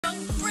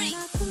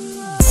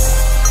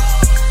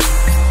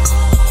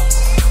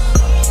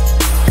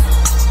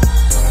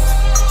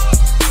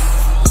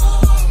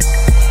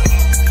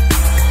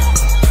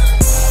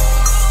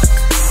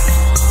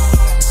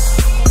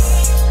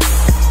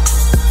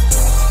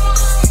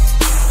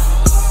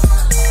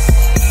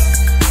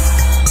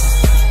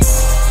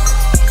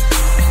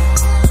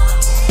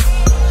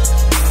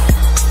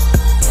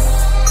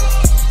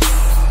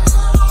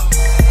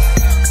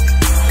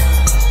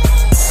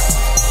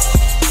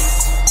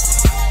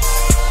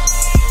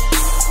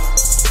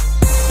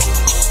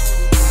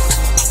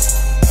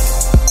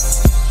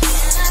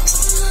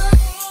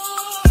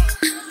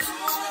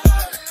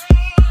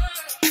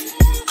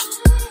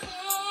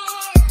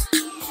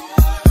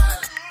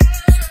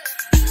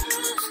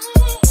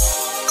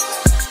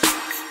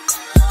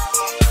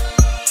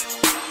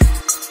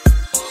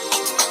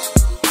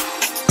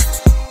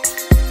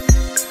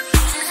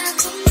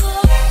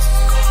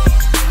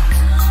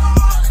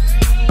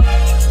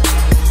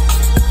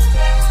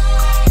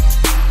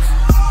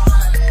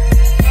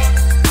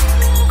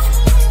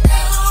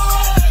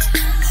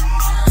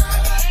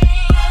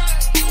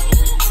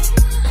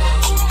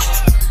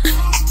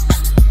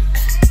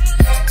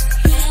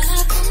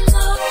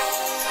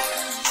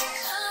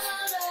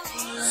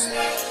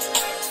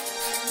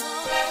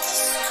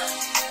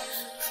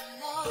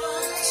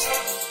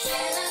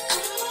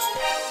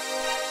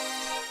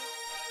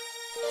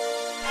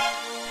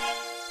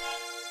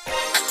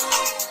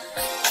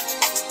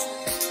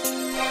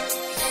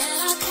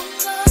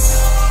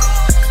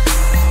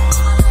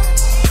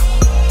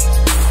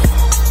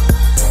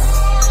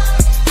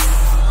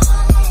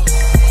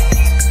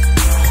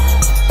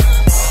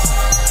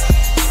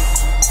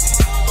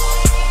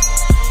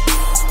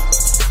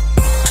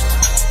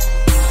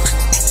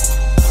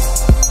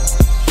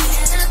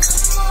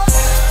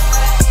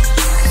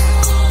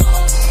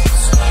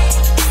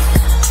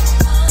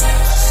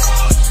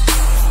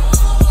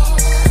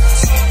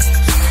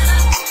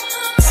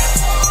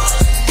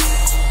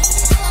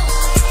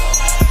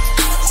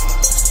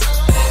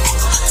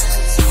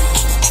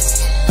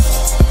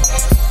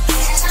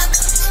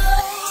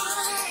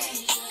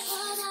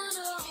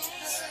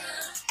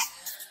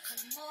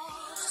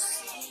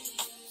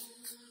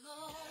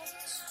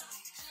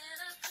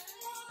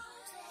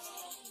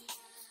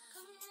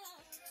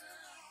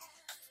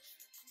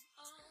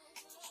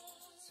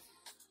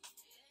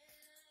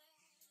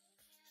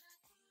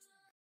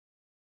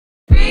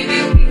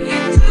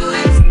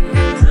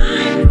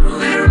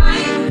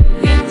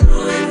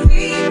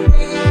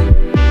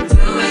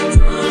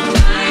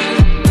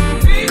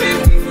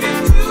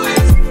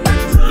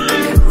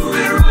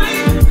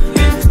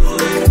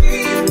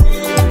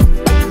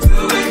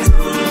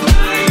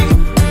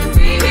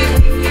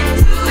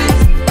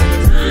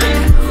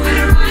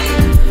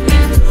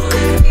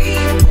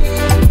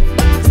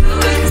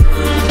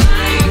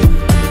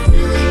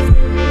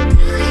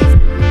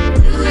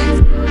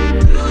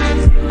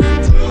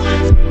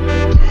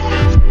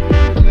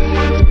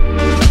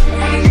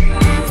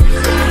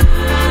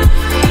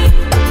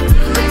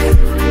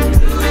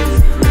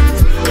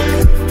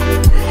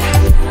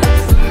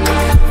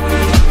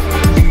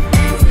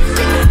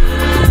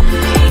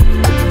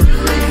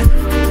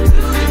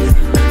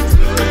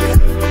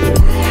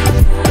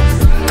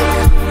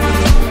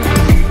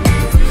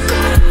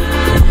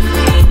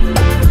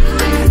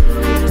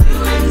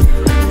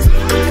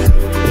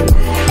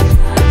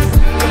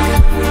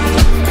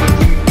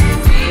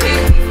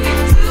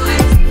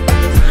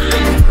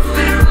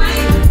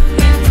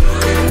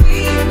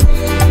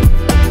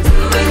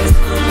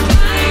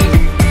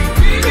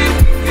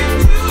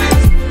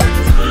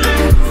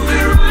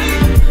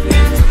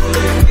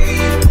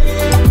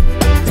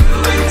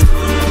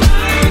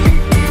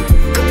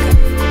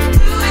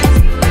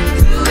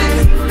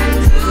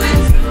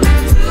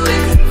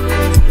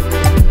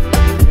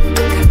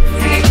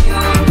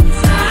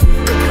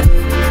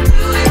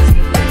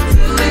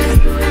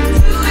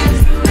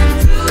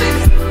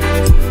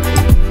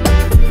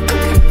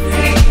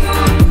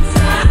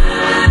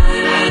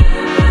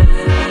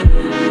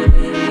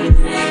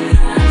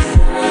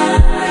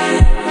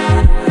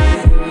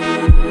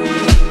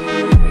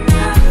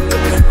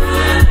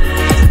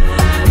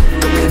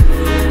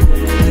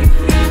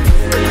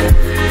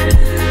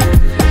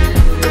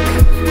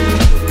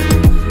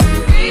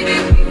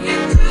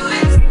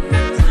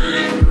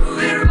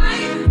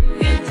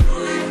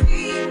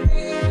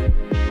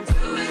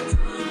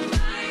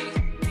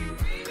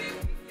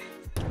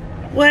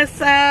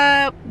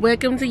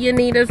welcome to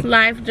Ynita's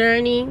life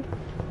journey.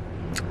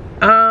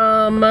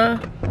 Hello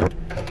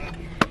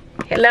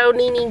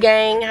Nene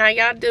gang, how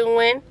y'all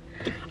doing?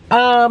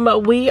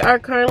 We are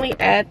currently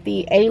at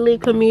the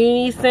Alief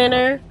Community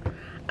Center.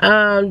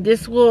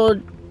 This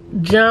will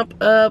jump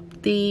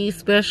up the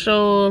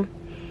special,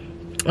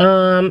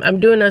 I'm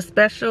doing a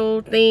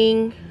special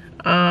thing.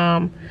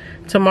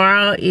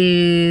 Tomorrow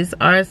is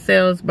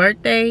Arcel's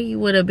birthday. He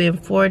would have been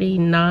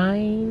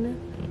 49.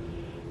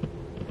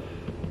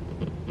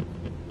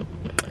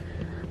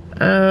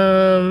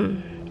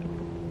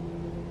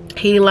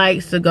 He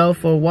likes to go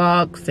for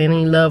walks and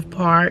he loves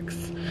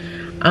parks.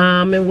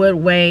 And what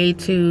way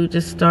to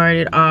just start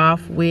it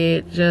off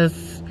with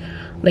just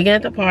looking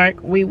at the park.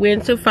 We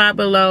went to Five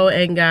Below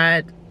and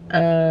got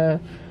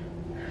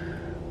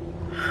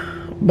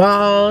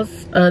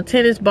balls,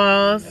 tennis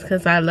balls,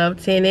 because I love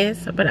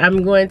tennis. But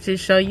I'm going to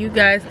show you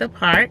guys the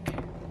park.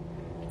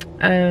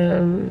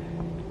 I'm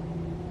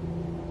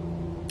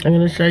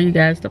going to show you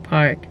guys the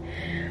park.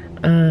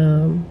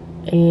 And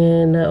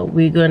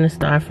we're going to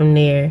start from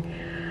there.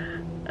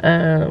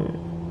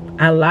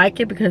 I like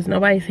it because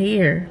nobody's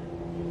here.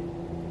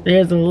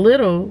 There's a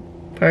little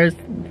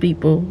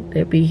people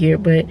that be here,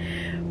 but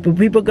when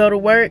people go to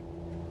work,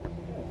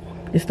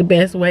 it's the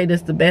best way.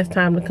 That's the best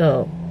time to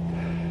come.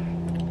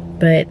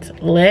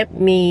 But let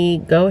me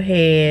go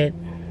ahead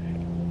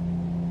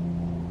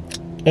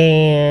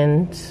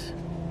and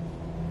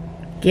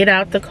get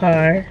out the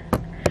car,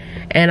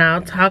 and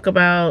I'll talk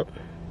about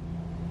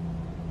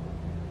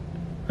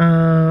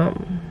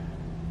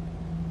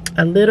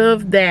a little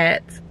of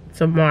that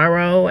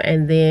tomorrow,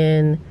 and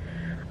then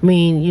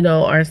you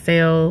know, our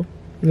sale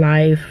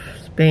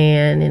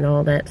lifespan and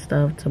all that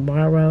stuff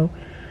tomorrow.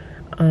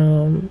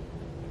 And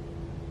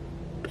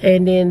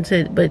then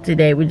but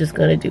today we're just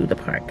gonna do the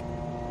park.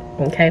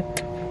 Okay,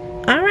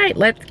 all right,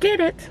 let's get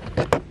it.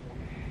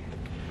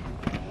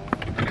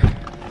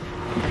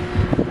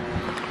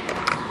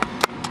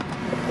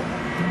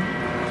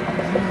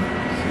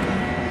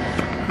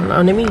 Hold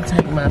on, let me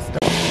take my stuff.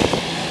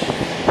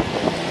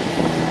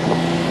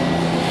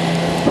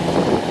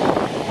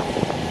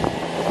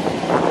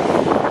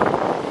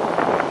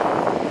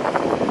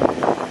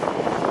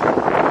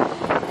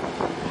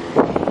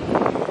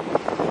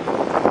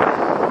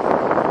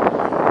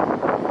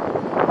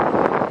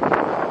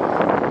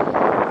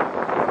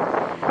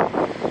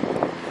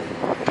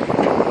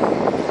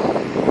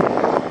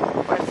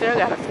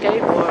 Got a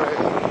skateboard.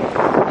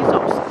 He's so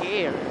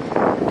scared.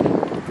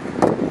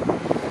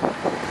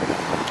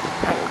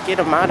 I can get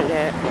him out of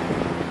that.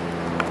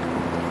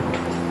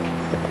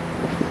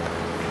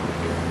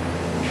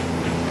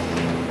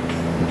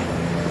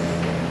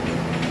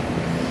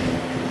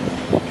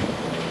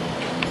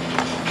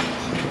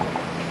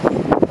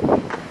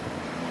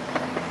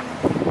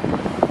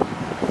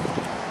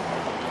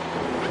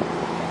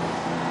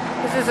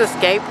 This is a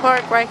skate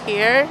park right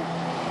here.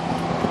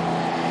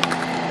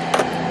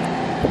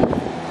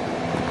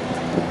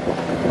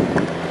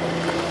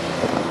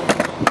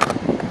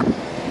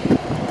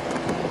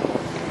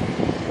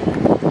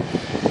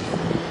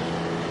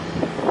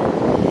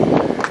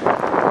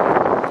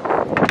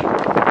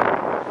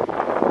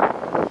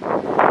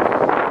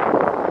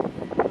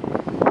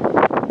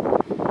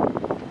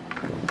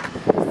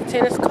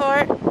 Tennis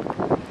court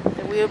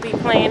that we'll be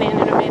playing in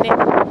a minute.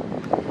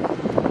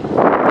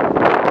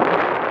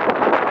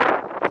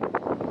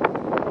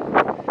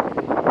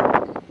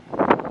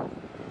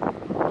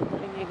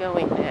 Where do you go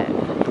in that? You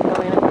go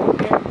in over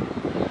here?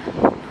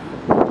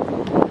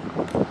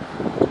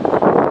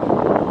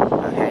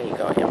 Okay, you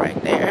go in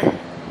right there.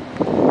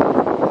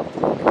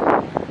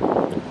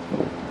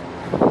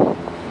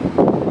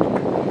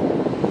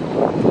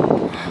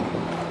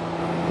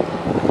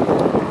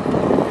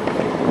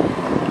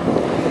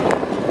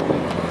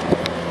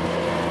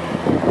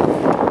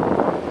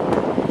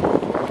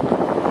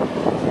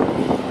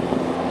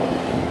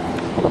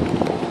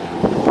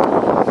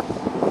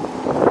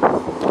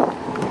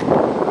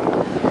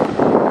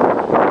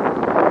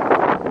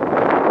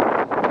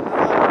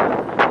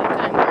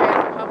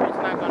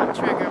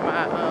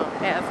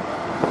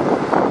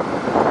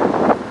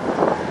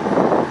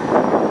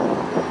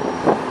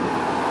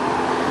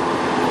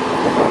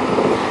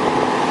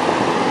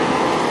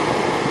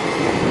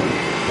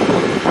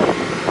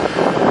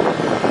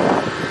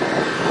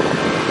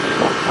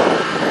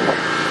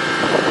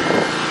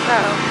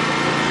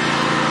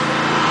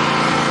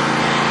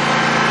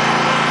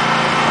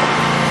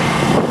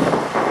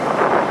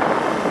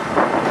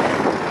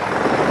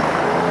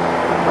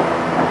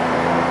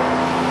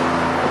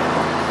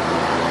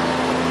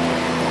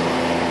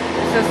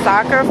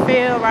 Soccer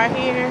field right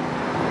here.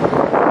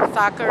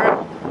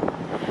 Soccer.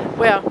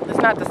 Well, it's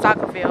not the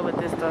soccer field,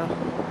 but it's the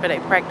where they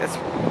practice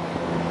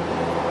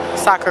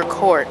soccer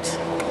court.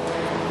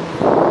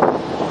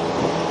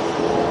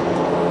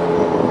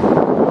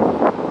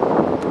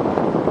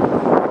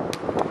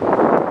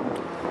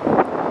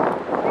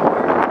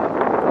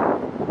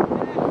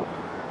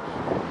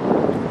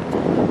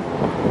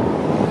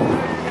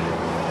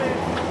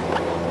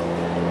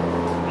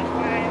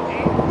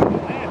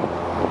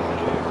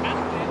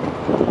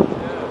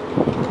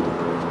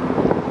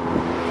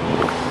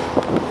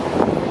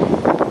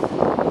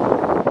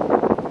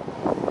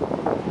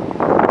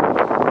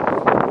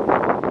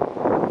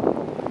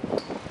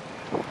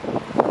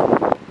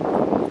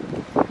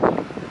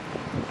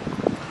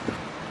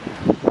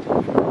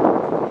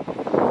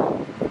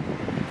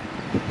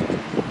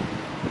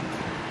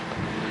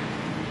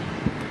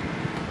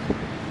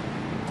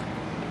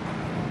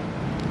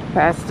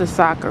 That's the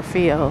soccer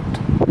field.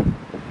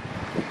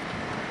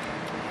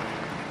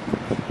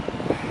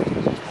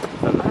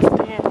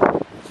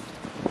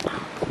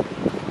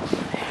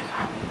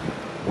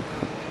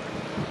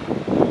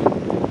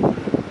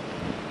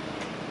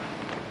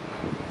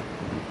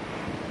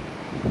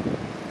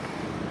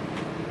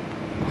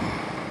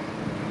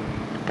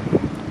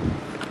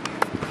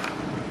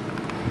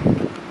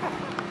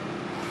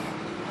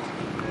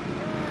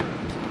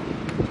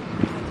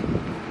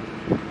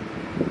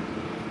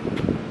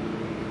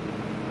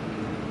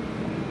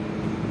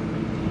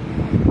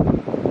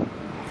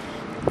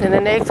 Then the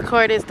next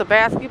court is the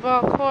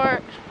basketball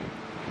court.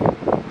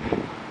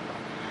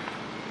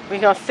 We're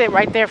gonna sit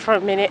right there for a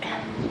minute.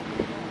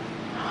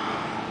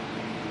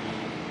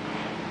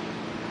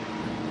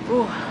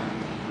 Ooh.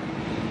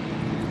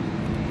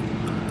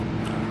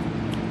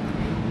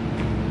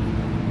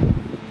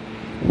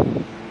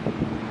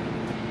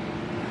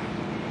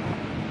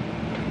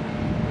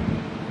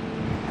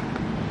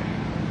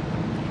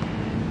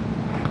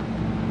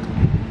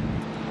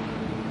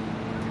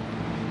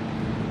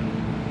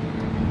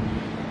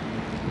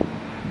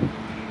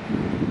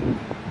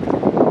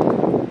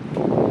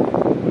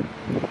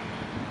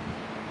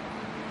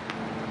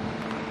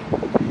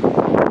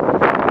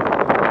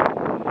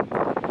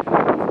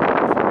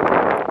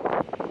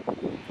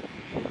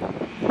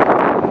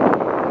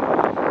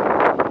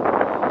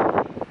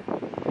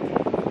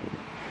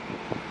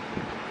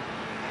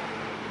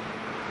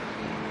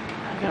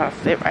 I'll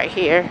sit right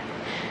here.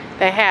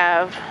 They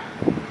have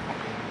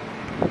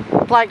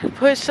like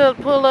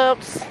push-up,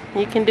 pull-ups.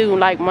 You can do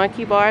like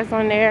monkey bars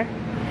on there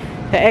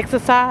to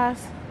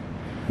exercise.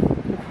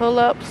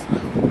 Pull-ups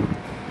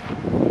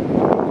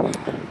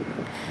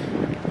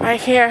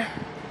right here.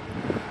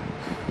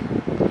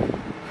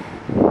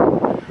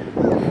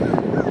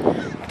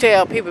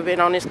 Tell people been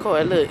on this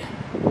court. Look,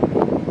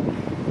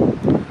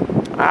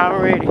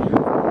 already.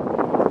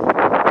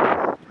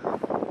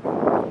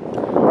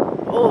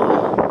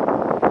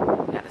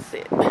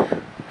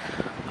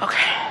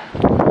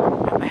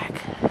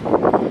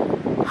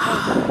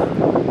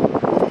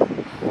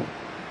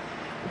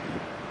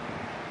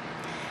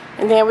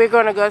 And then we're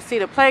going to go see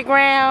the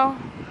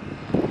playground,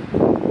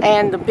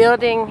 and the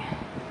building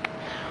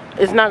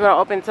is not going to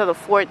open until the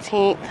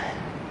 14th.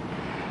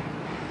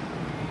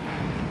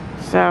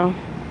 So,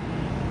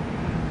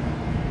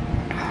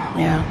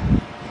 yeah.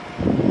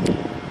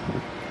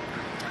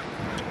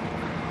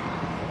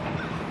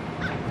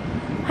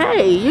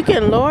 Hey, you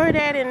can lower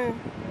that, and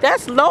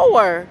that's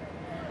lower.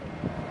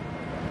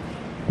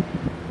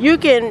 You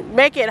can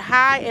make it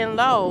high and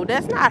low.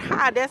 That's not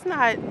high. That's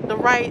not the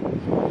right.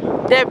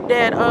 The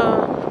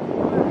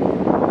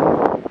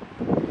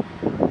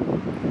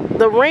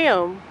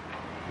rim.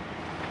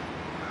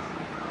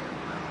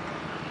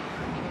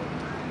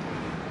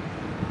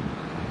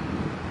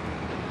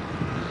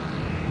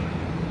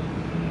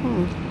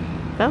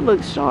 That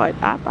looks short.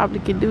 I probably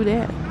could do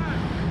that.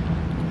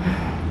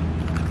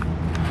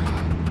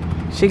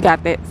 She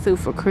got that suit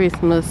for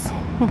Christmas.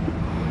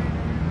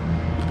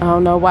 I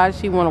don't know why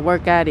she want to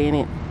work out in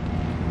it.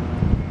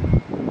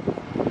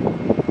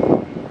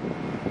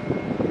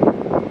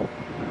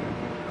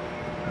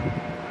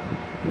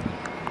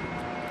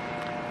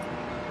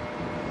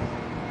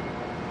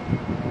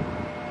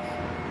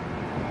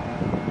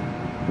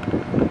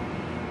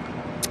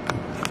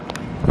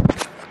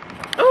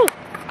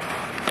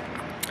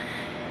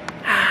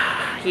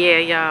 Yeah,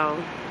 y'all.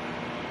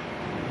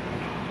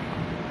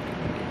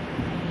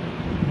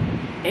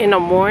 In the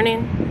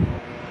morning,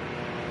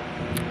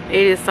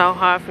 it is so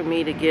hard for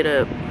me to get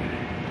up,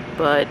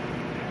 but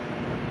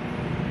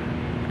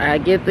I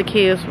get the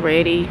kids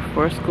ready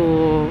for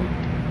school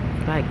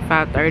like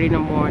 5:30 in the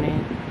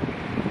morning.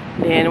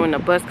 Then when the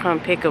bus come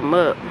pick them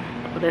up,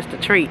 well, that's the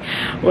tree.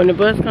 When the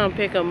bus come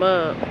pick them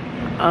up,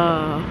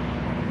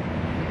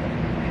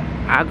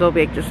 I go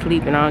back to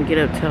sleep and I don't get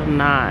up till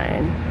 9,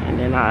 and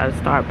then I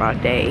start my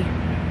day.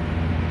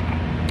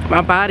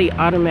 My body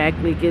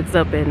automatically gets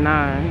up at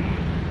 9.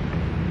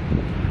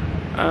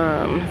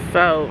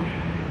 So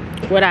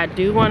what I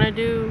do want to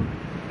do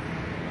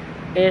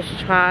is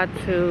try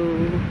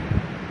to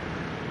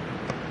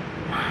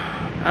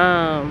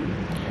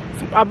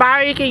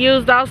you can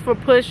use those for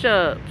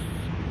push-ups.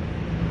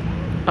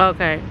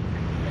 Okay,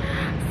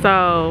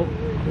 so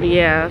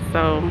yeah,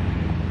 so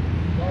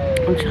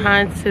I'm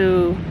trying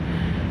to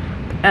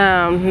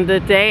the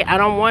day, I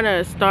don't want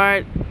to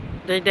start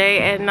the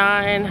day at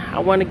 9. I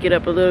want to get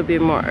up a little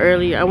bit more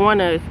early. I want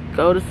to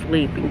go to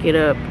sleep and get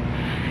up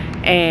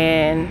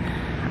and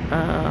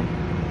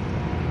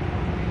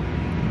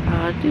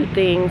do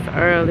things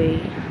early.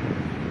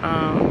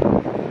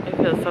 It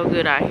feels so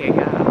good out here,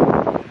 y'all.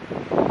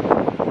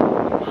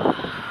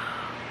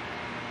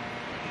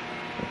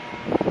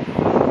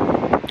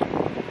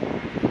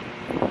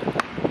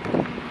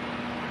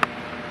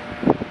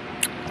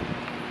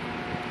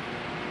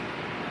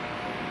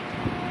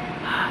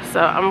 So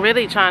I'm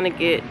really trying to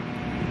get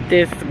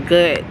this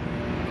gut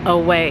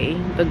away.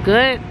 The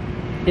gut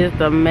is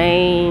the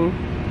main.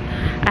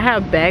 I I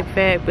have back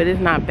fat, but it's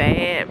not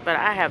bad. But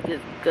I have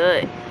this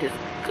gut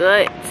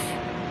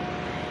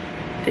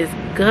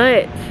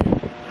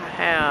I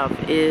have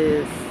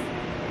is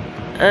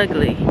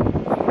ugly.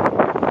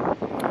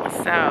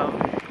 So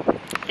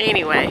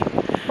anyway,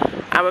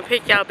 I'm gonna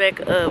pick y'all back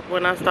up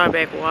when I start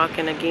back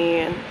walking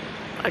again.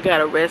 I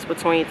gotta rest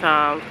between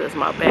times because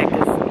my back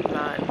is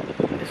not,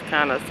 it's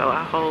kind of, so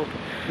I hope.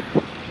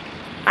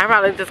 I'm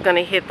probably just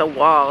gonna hit the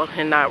wall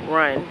and not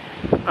run.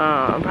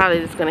 I'm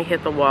probably just gonna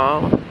hit the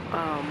wall.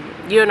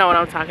 You know what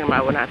I'm talking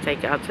about when I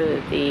take y'all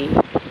to the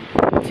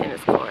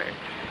tennis court.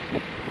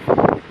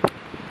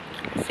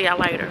 See y'all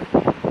later.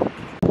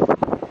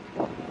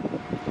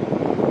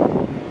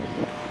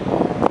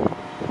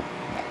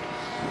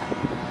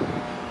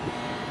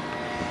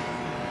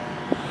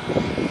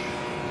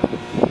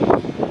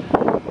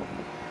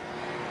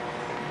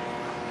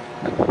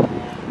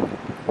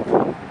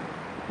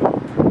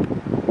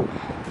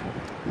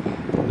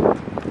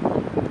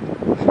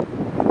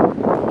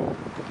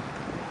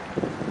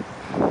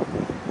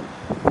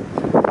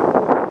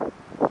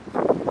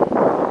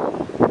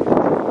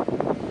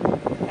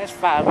 That's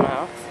 5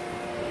 miles.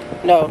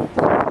 No.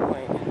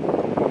 Wait.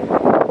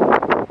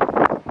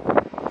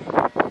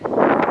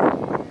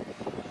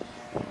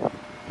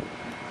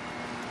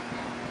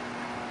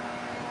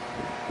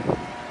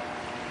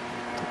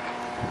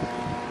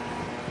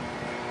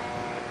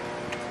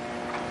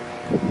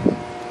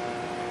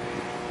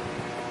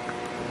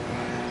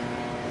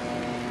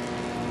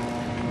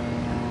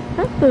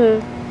 That's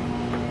the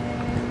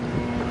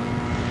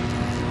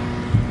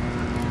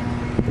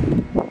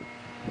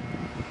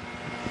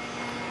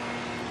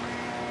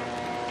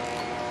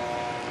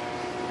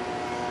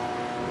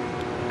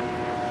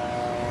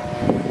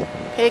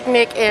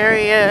picnic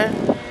area.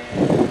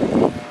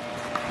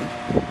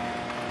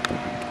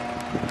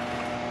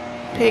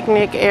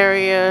 Picnic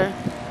area.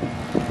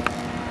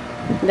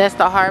 That's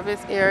the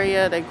harvest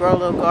area. They grow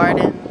little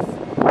gardens.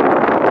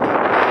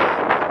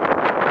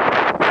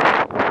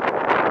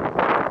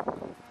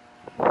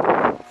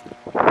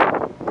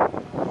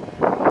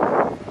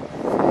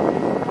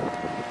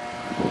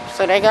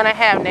 So they're gonna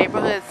have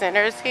neighborhood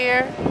centers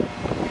here.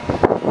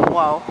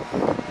 Whoa.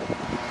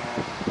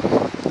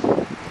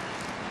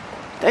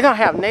 They're gonna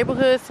have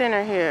neighborhood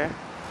center here.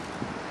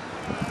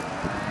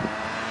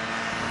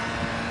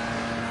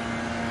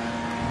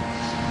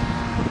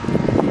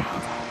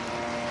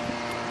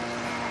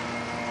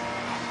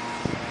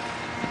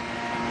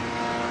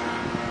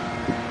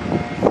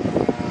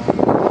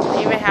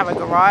 They even have a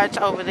garage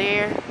over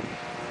there,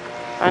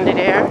 under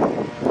there.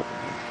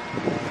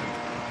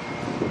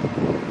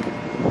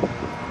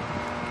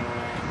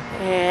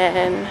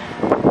 And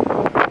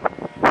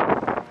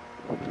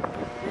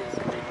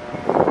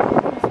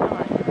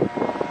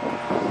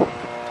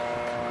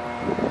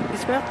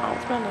I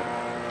don't smell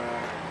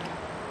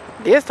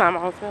it. This time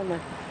I don't smell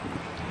it.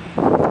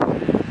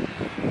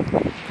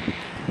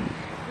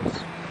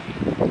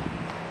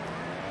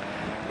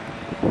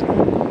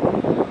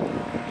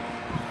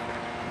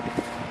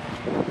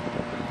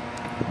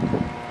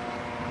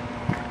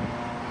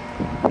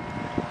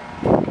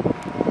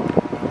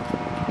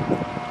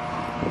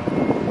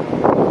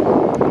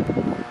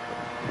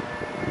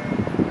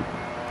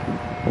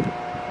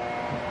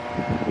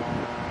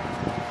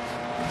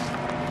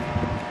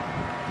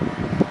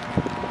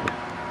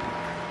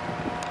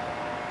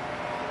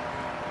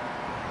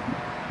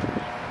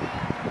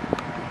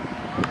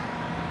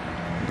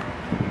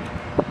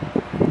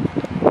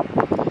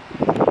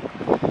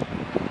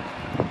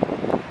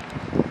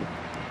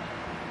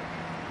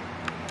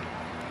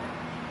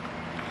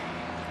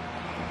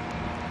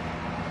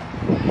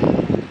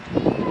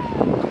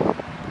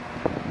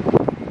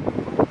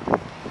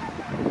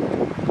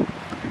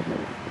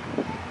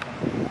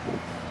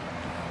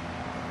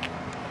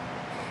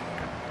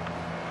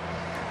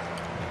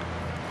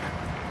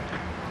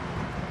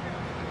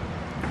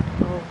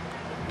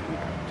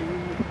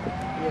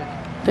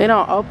 They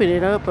don't open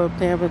it up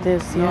there, but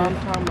this, yeah. No, I'm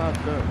talking about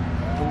the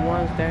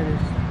ones that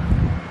is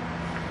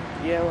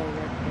yellow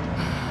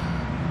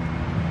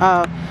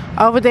right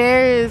there. Over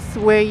there is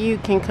where you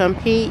can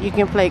compete. You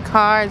can play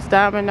cards,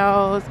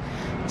 dominoes,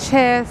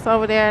 chess.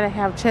 Over there they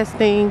have chess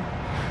thing,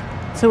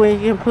 so where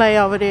you can play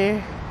over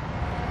there.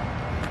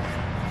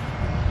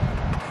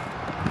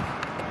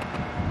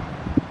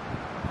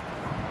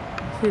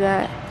 See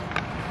that?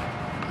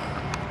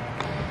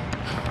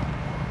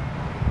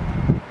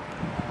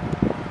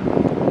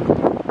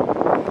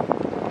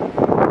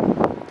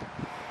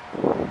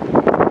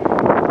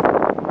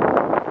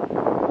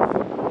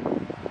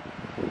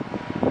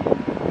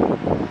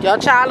 Your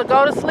child will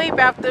go to sleep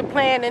after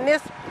playing in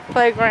this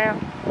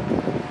playground.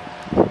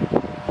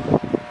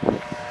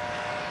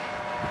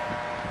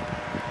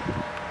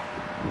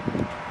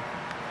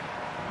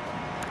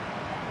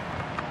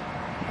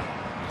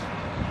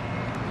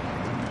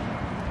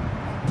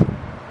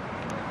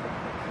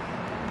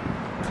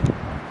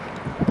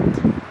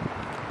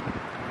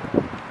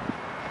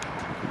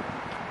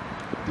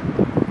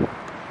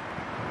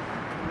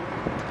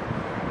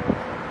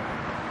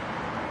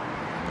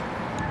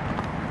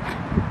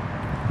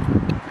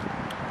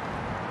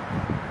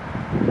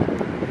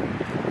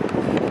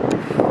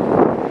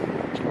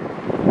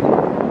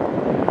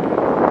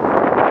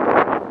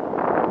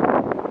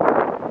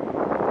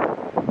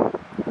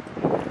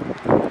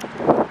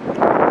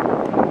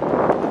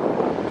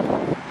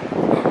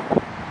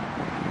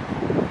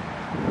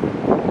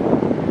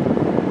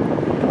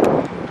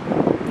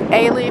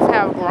 Alief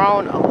have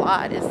grown a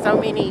lot. It's so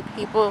many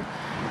people.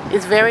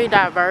 It's very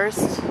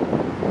diverse.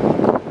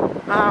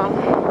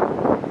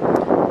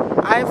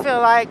 I feel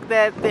like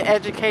that the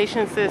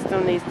education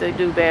system needs to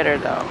do better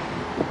though.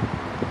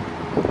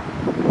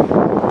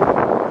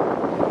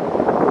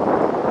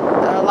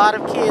 A lot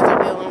of kids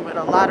are dealing with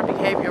a lot of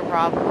behavior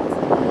problems.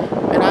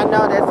 And I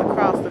know that's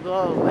across the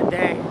globe, but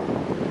dang.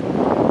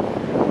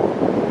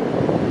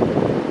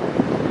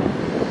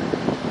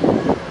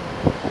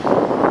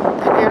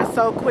 And they're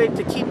so quick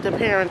to keep the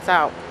parents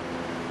out.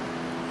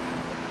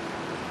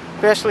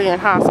 Especially in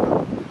high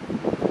school.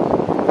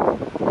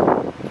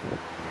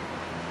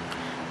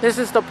 This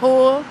is the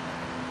pool.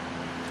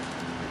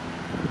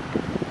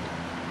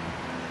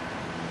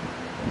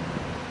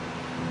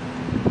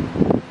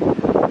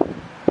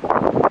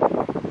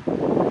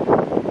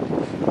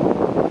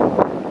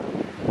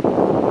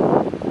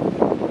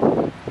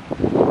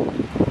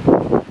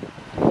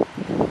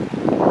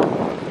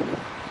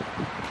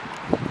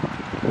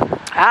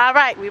 All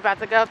right, we about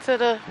to go to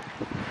the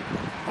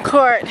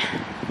court.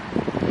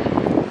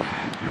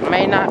 I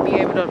may not be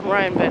able to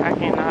run, but I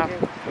can.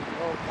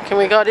 Can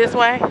we go this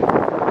way?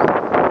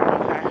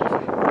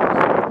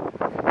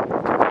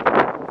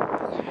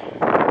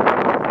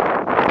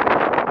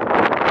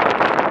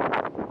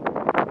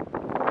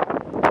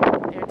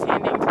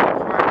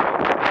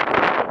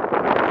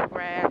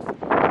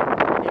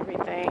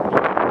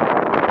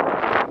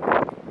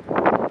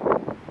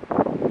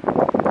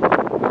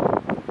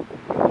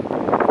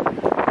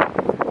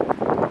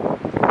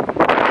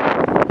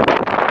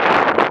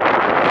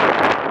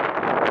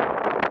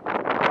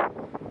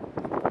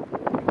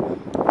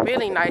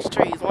 Really nice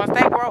trees. Once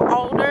they grow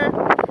older,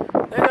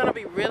 they're gonna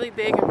be really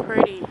big and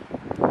pretty.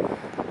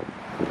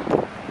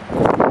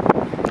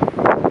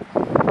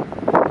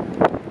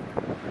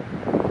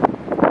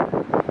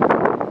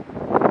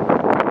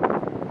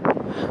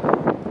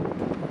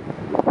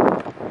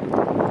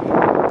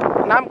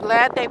 And I'm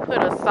glad they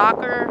put a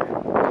soccer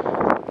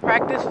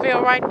practice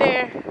field right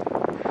there,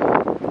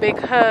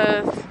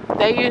 because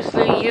they used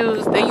to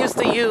use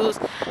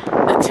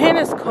the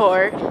tennis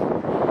court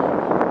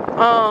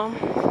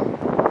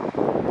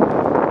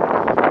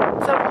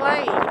to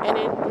play, and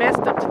it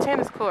messed up the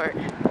tennis court.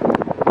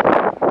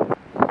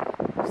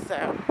 So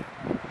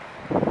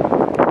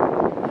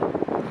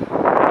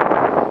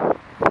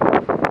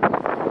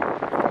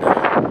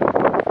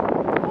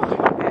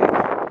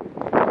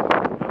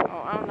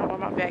I don't know why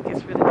my back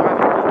is really driving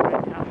me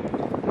right now.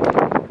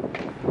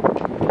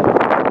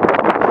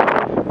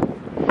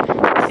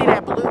 See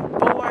that blue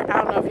board? I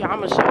don't know if y'all, I'm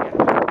gonna show you.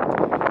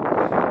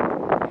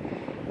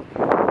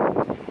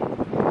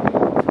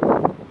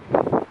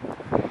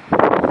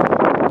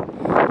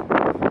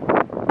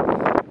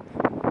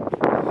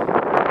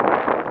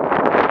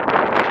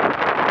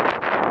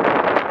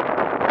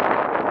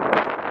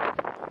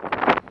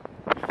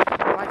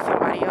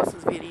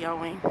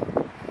 Videoing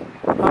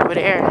over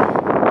there.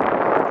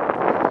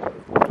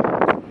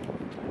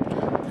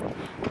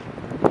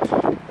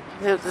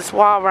 There's this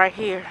wall right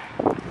here.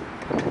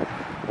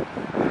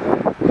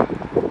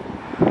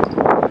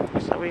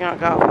 So we're gonna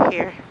go over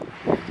here.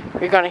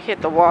 We're gonna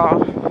hit the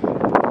wall.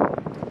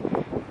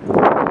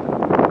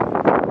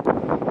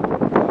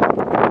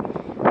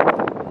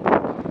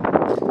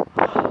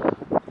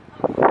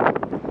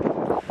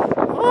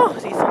 Oh,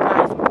 these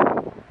are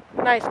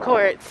nice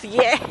courts.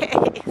 Yes.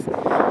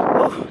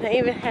 Oh, they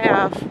even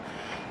have,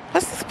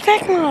 what's this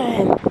black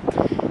one?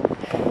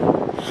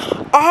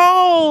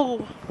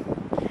 Oh,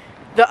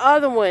 the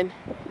other one.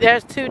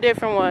 There's two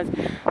different ones.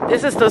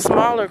 This is the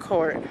smaller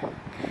court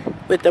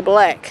with the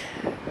black.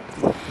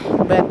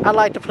 But I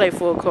like to play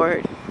full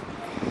court.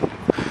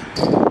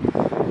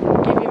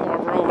 Give me more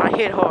room. I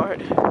hit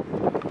hard.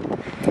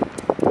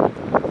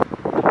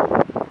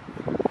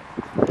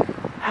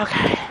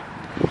 Okay.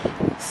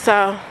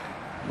 So,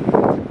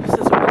 this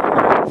is really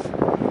nice.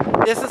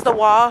 This is the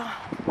wall.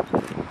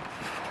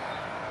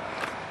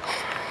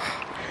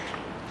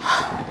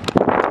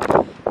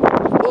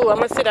 Ooh, I'm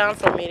gonna sit down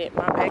for a minute.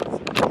 My back is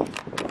hurting.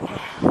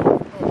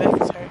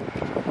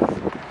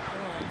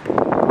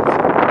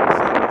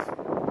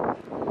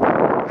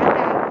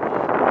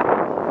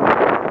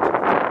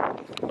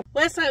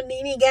 What's up,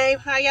 Nene gang?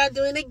 How y'all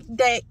doing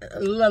today?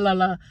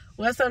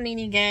 What's up,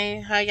 Nene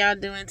gang? How y'all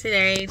doing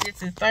today?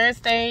 This is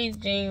Thursday,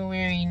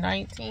 January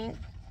 19th.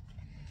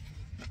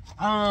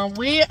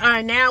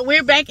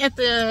 We're back at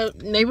the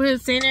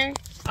neighborhood center.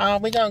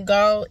 We're gonna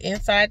go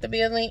inside the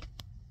building.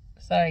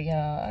 Sorry,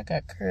 y'all, I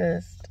got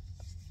cursed.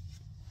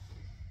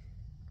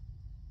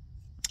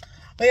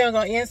 We're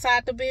gonna go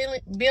inside the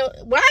building. Well,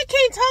 I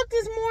can't talk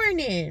this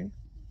morning.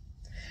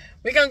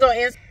 We're gonna go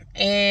in,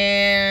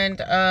 and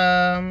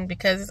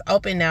because it's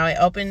open now, it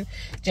opened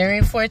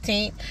January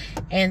 14th,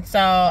 and so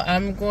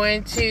I'm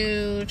going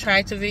to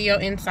try to video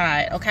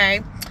inside.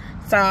 Okay,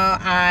 so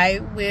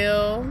I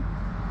will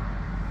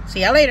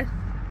see y'all later.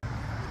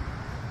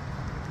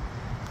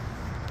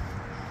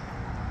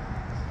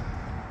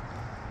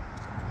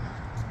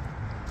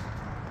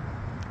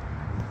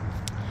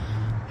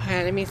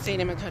 Alright, let me see.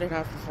 Let me cut it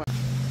off before.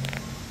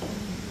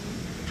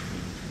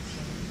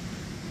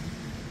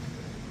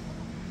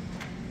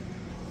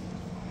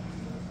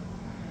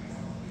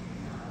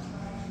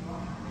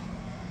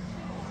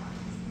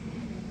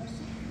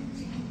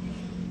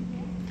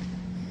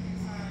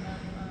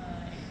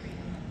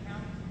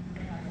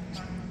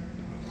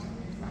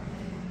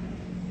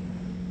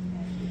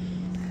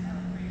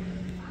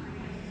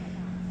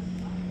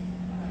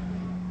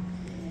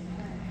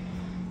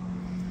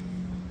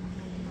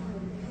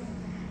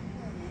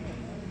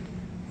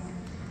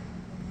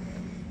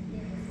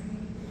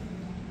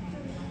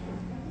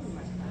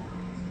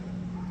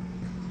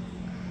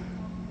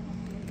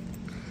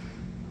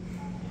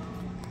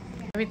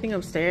 Everything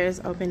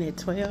upstairs open at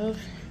 12.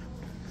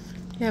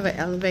 You have an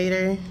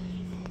elevator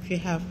if you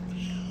have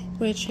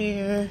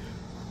wheelchair,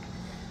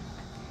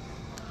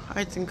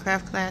 arts and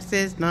craft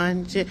classes,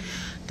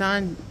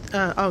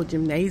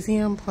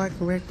 gymnasium, park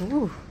and rec.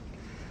 Ooh.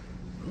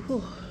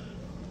 Ooh.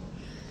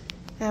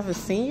 I have a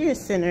senior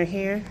center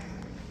here.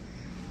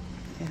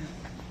 Yeah.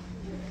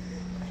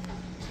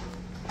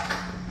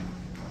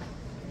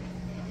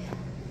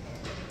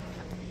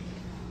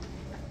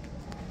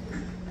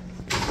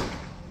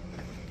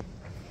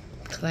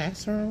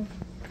 Classroom.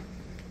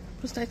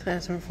 What's that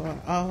classroom for?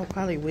 Oh,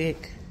 probably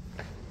WIC.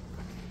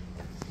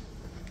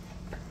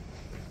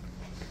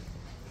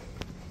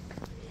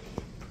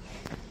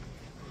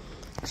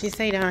 She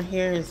say down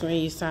here is where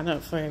you sign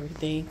up for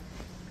everything.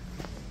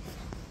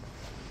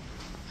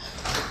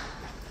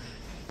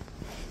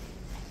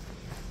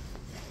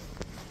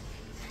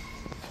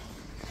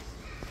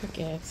 I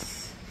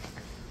guess.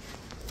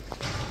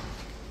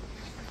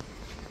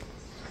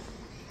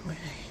 Right.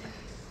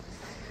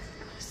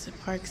 It's the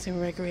Parks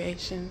and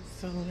Recreation,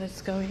 so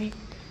let's go in.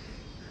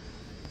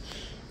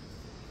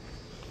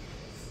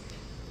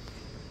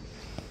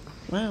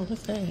 Wow,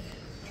 what's that?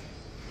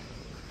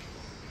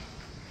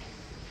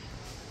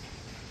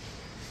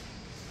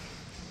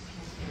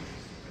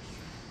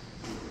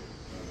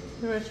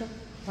 Rachel?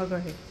 Oh, go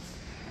ahead.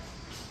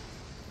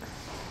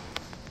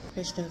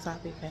 Questions, I'll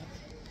be back.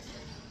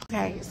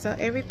 Okay, so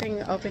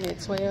everything open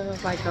at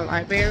 12, like the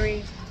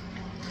library.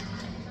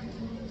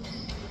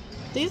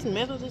 These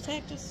metal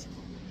detectors.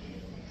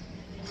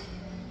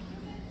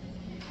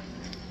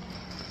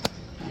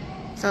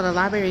 So the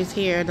library's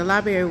here. The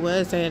library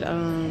was at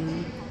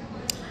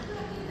hello.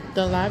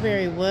 The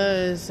library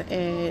was at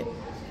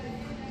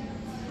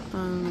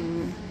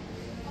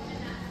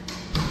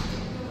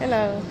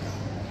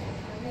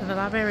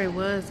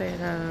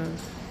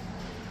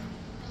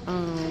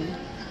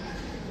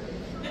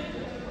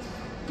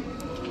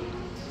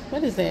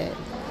what is that?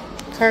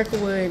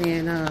 Kirkwood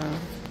and it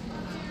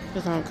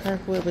was on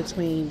Kirkwood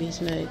between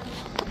Beach Nut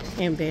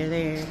and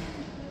Bellaire.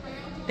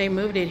 They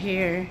moved it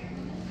here.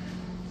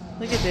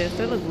 Look at this.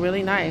 It looks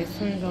really nice.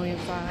 Let me go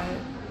inside.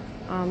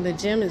 The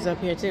gym is up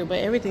here too, but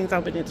everything's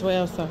open at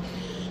 12, so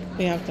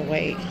we have to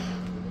wait.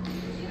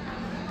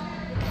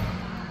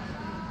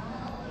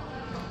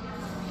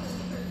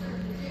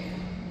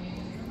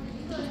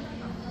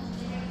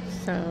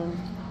 So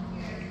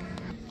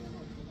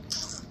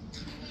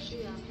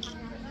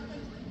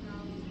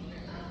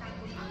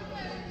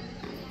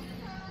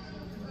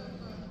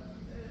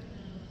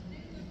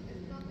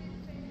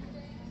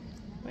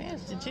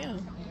where's the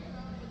gym?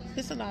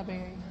 It's the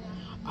library.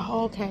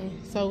 Oh, okay.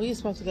 So we're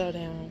supposed to go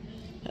down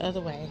the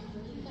other way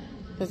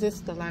because this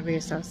is the library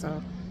stuff.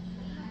 So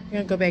we're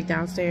gonna go back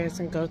downstairs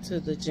and go to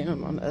the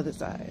gym on the other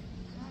side.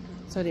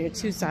 So there are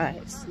two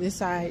sides. This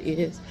side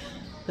is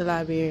the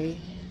library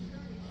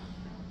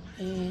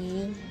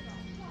and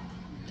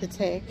the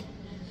tech.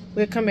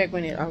 We'll come back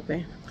when it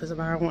opens because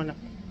I want to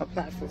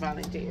apply for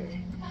volunteer.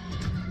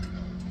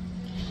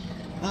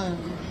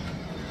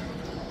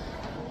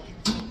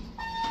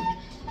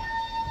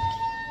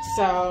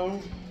 So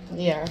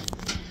yeah.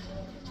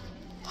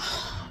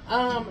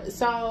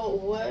 So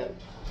what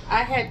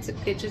I had took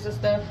pictures of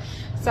stuff.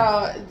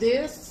 So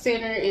this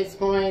center is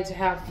going to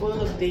have full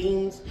of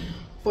things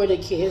for the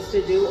kids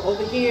to do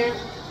over here.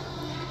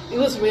 It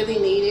was really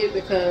needed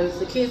because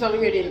the kids over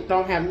here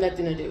don't have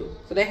nothing to do.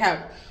 So they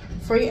have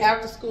free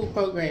after school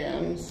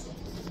programs.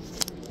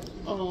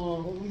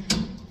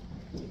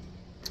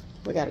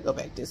 We gotta go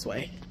back this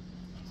way.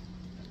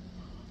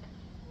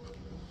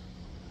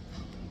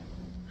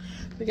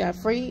 We got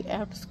free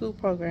after school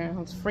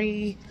programs,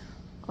 free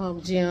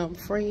gym,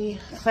 free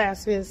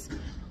classes.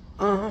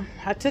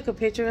 I took a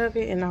picture of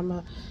it and I'm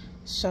gonna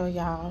show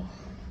y'all.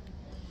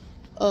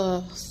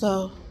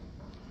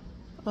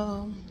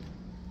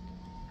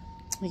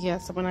 Yeah,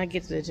 so when I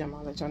get to the gym,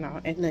 I'll let y'all know.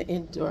 And the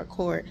indoor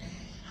court,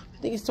 I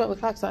think it's 12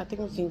 o'clock, so I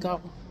think we can go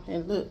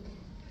and look.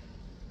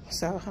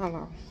 So, hold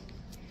on.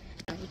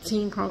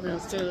 Teen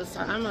programs too.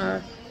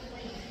 So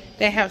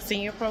they have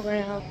senior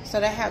programs. So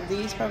they have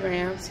these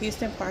programs,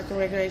 Houston Park and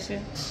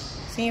Recreation,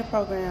 senior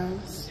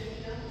programs,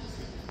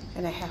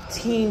 and they have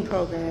teen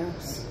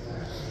programs.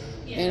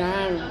 And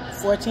I'm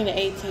 14 to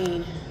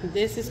 18.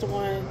 This is the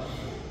one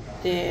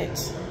that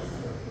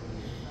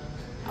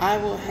I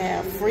will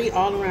have free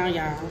all around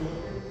y'all.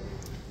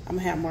 I'm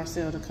gonna have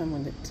Marcel to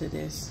come to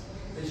this.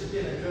 There should be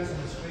an address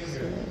on the screen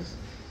here.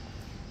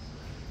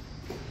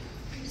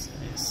 So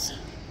this.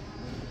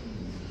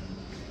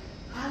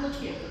 I look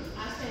here.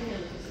 I stand here.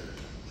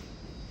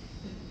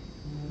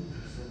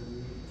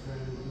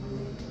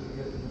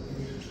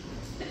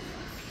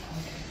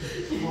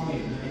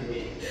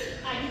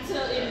 I can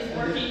tell it is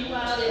working you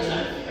out.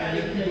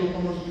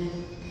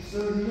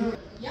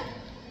 Yeah.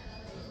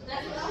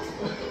 That's what I was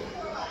looking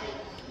for.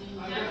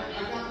 I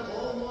got the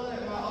old one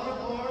at my other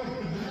board.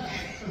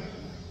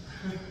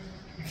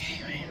 Okay,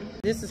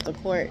 this is the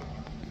court,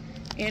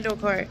 indoor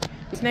court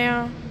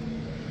now.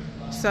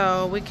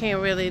 So they can't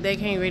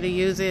really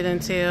use it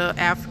until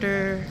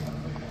after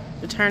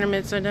the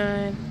tournaments are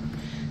done.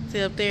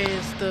 See up there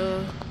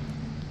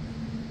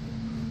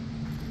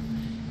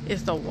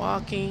is the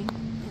walking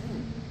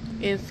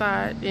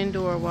inside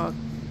indoor walk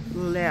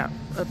lap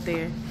up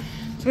there.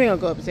 So we're gonna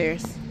go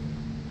upstairs.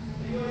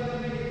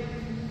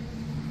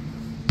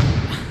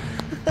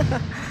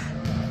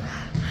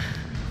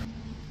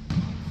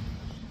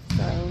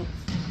 So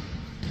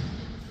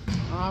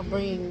I'll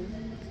bring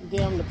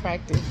them to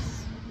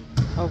practice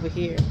over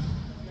here.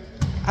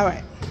 All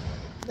right,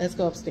 let's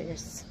go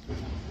upstairs.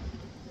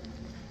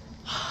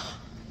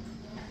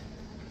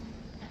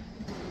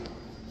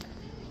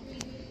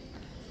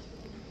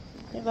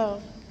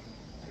 Hello.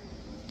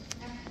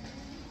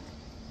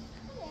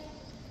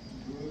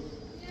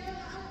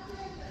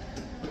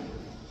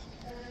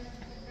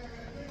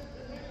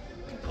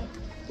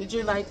 Would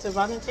you like to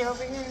volunteer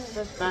over here?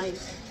 That's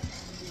nice.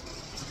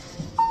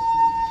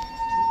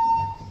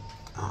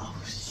 Oh,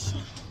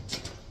 shit.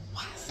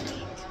 Why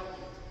stink?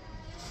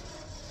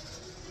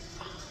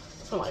 It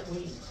smells like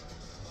weed.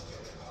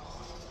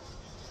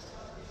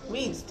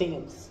 Weed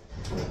stinks.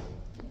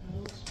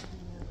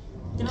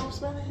 You don't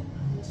smell it?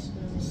 It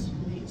smells sweet.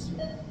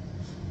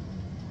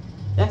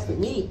 That's the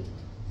meat.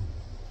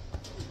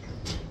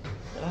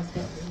 That's not the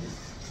meat.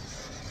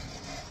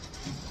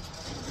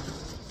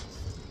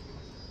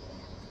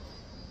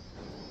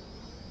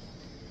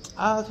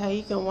 Okay,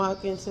 you can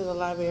walk into the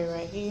library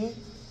right here.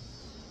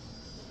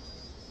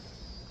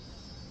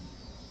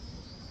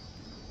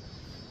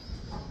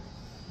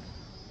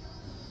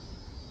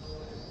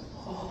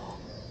 Oh.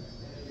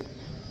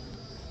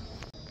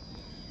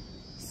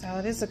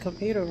 So this is a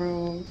computer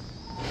room.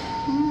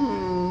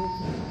 I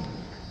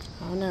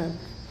don't know.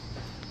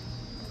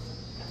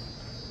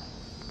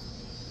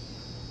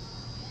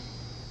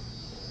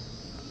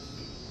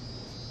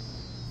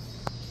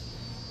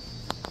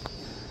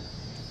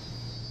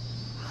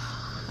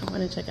 I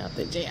want to check out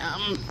the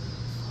jam.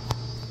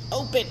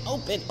 Open.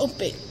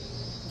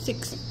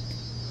 6.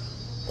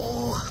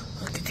 Oh,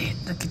 look at that.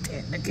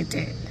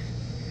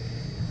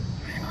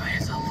 Why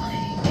is it so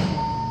late?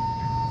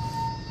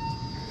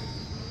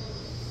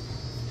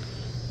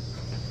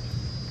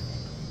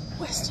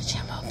 Where's the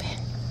gym open?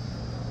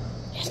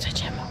 Is the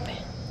gym open?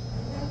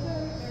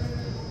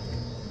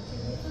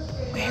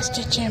 Where's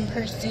the gym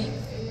person?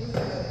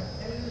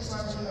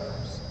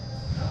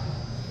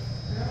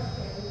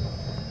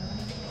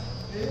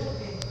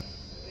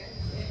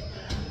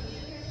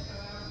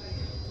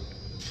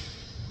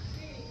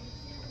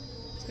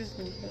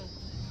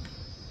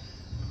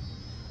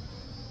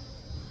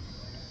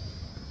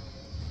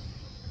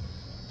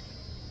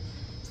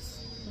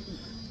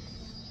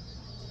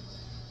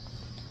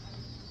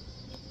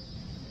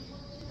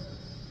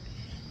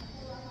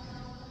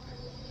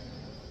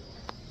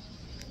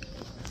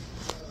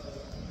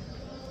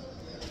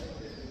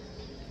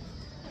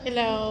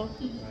 Hello.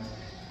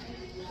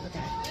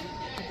 Okay,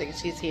 I think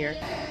she's here. No,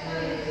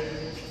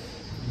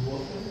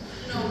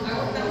 I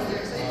work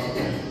downstairs. Do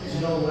you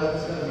know when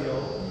it's going to be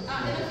open? In a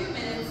few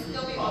minutes,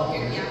 they'll be all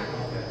here,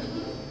 yeah. Okay.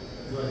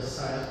 Do I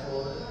sign up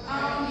for it?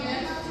 Yeah, you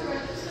have to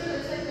register.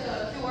 There's like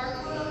a QR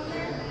code up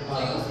there. So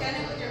you scan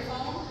it with your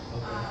phone,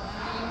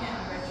 and you can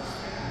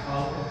register.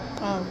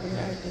 Oh,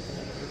 yeah, I did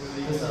that.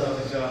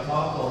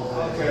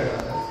 Okay.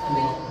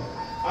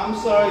 I'm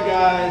sorry,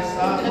 guys.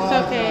 It's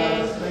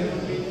okay. Thank you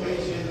for being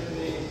patient with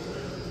me.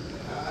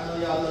 I know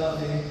y'all love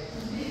me.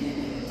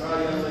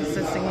 It's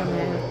a single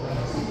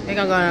man. They're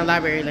gonna go in the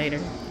library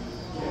later.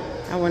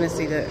 I want to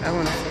see it.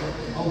 So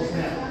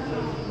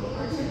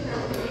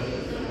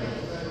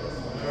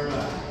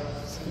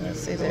let's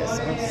see this.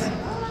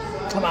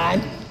 Come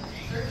on.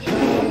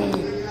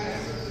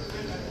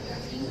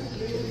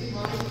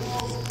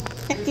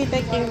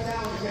 Thank you.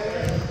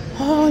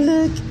 Oh,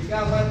 look. You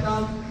got one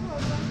down?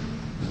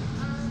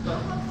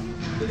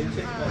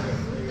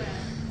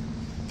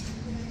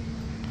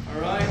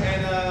 Alright,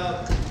 and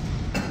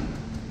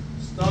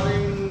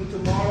starting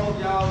tomorrow,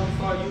 y'all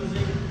start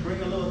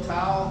bring a little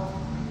towel,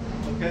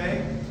 okay?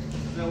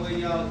 That way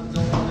y'all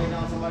don't want to lay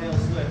down somebody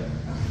else's sweat.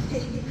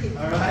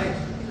 Alright?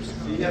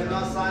 So you have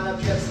not signed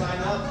up yet, sign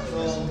up.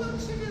 So,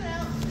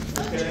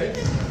 okay.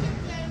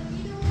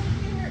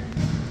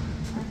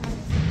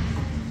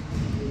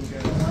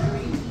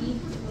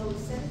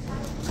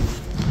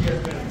 Yes,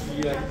 ma'am.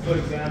 Yeah, for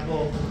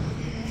example,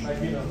 like,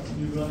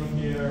 you running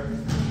here,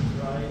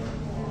 right?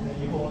 And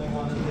you holding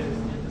on to this,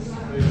 in this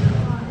situation,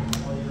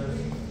 or you just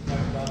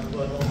down the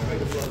blood, don't break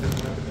the blood,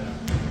 just wipe it down.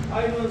 How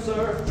you doing,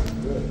 sir?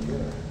 Good.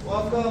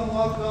 Welcome.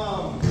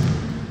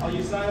 Are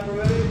you signed up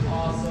already?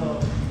 Awesome.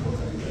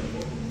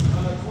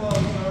 12,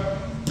 sir.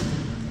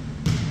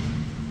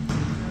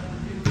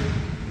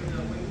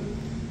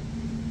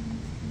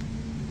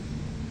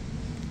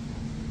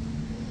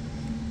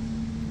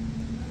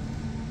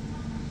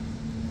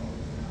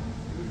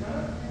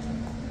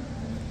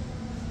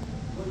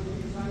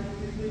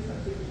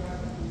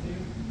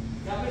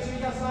 Yeah, make sure you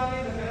got signed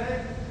in,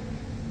 okay?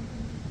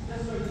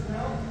 Yes, sir, you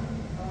smell?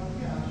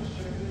 Yeah, I'm just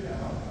checking it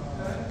out.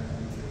 Okay.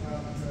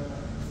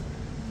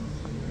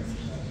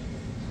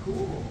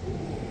 Cool.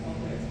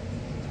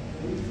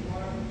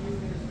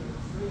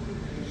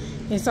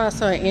 It's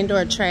also an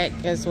indoor track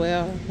as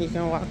well. You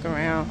can walk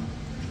around,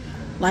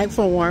 like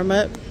for warm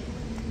up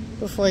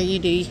before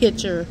you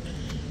hit your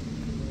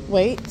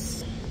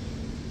weights.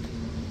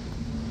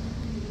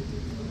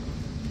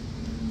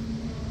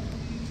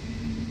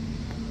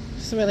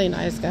 It's really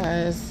nice,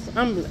 guys.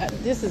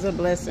 This is a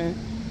blessing.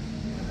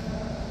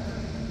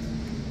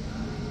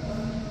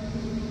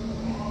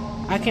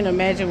 I can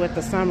imagine what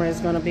the summer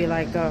is going to be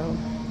like, though.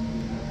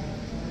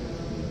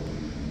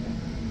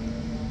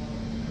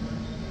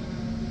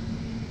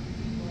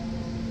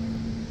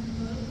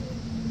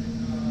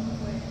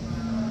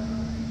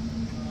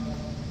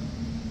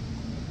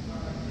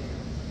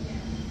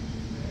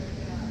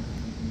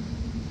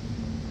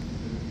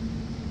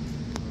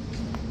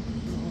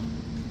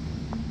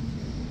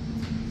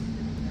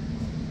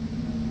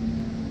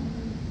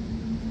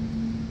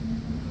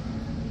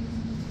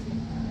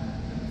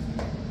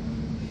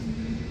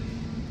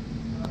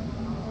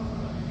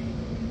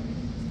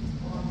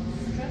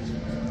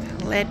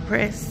 Lead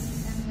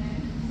press.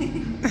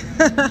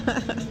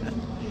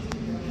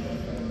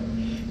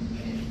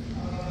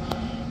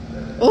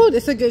 Oh,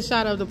 this is a good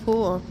shot of the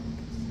pool.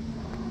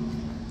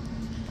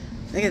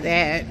 Look at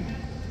that.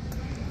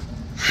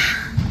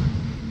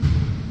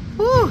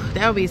 Whew,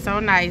 that would be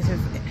so nice if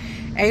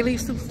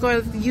Alief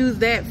Superstores use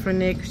that for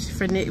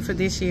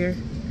this year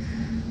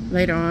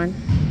later on.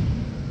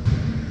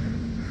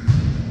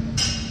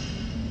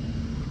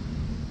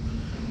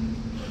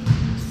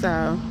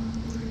 So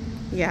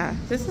yeah,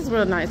 this is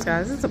real nice,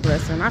 guys. This is a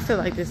blessing. I feel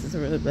like this is a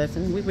real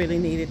blessing. We really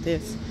needed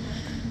this.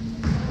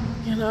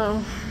 You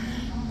know,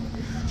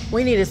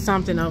 we needed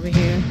something over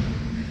here.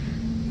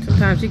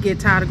 Sometimes you get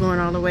tired of going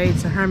all the way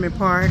to Herman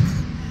Park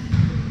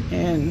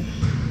and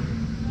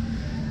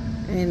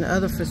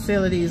other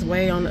facilities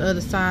way on the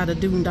other side of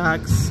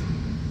Doondocks.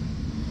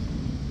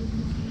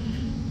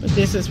 But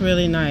this is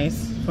really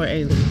nice for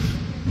Alief.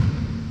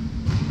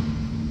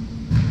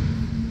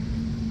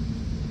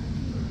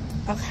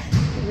 Okay,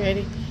 you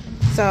ready?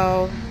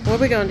 So what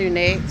we're gonna do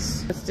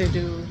next is to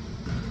do,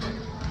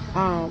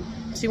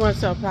 she wants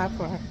to apply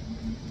for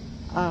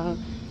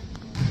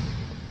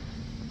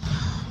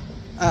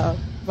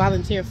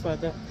volunteer for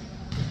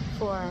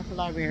our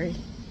library.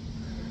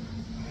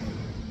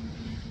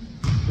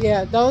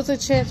 Yeah, those are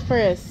chest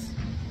press.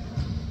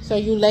 So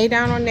you lay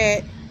down on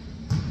that.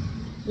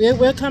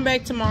 We'll come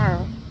back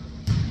tomorrow.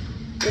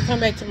 We'll come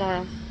back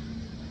tomorrow.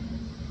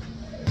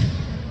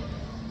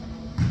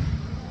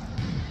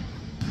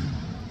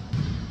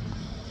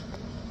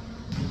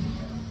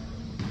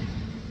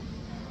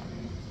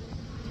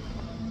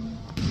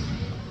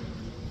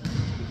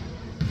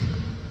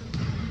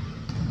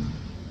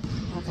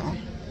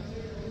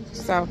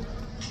 So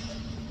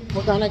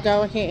we're gonna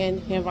go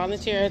ahead and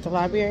volunteer at the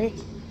library,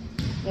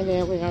 and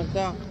then we're gonna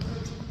go.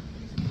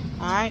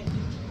 All right.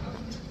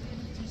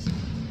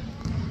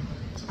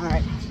 All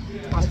right.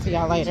 I'll see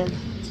y'all later.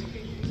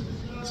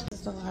 This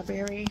is the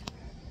library.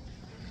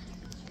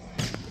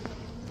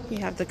 You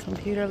have the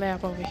computer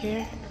lab over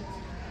here.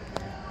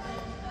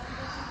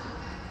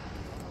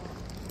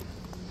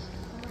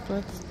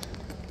 Let's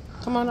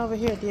come on over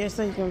here, dear,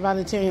 so you can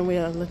volunteer and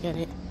we'll look at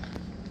it.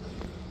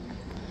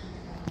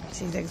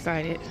 She's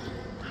excited.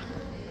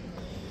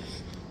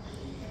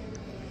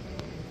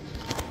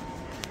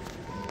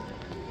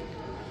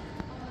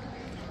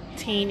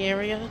 Teen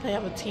area. They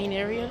have a teen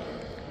area.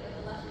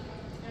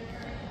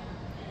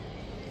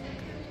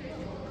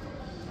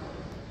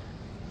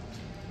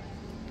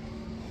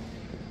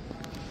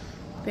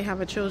 They have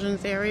a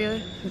children's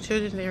area. The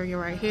children's area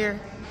right here.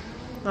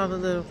 All the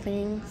little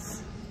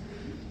things.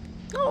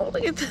 Oh,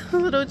 look at the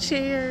little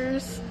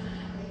chairs.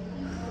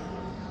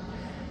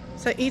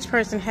 So each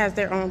person has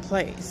their own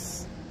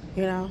place,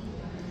 you know.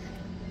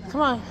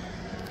 Come on.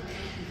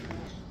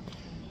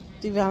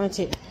 Do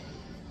volunteer.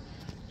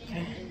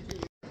 Okay.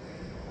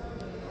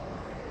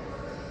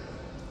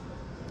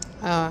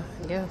 I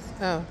guess.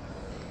 Oh,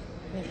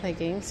 they play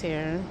games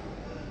here.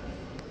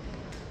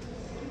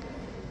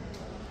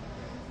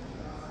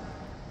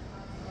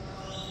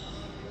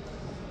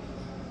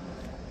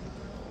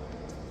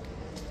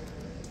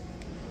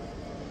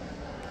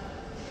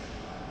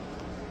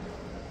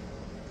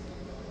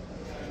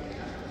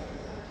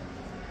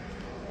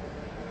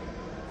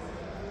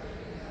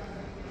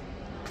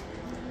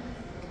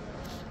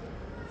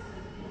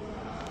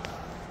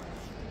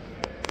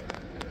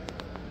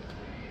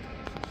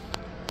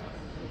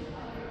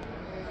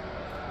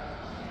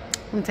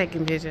 I'm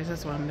taking pictures,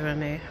 that's what I'm doing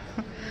there.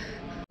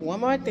 One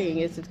more thing,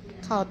 it's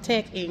called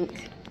Tech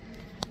Inc.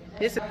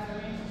 This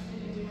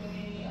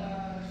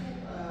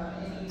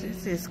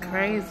is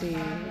crazy. So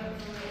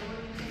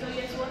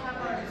yes, we'll have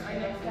our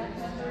next staff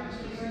member.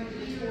 So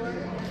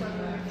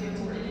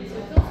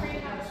feel free to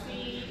have a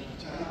seat,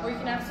 or you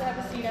can also have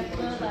a seat at the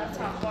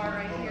laptop bar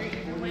right here.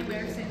 Either way,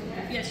 where it's in.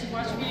 Yes, you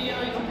watch a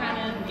video, you can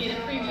kind of get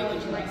a preview of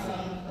what you might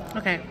see.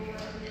 Okay.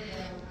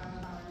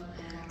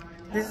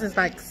 This is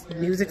like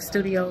music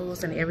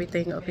studios and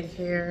everything up in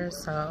here.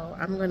 So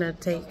I'm gonna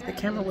take the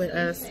camera with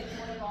us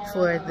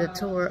for the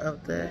tour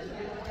of the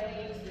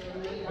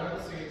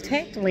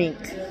Tech Link.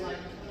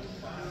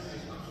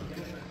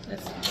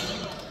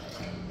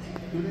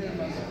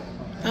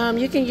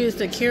 You can use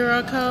the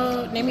QR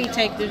code. Let me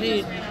take the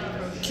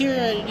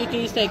QR. You can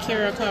use that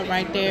QR code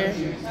right there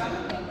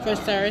for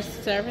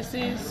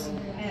services.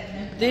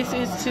 This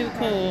is too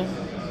cool.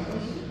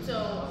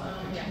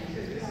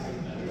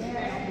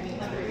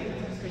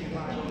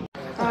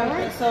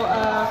 Alright, so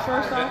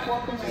first off,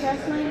 welcome to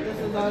Testing. This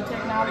is a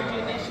technology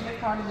initiative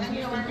part of the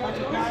Houston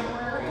Project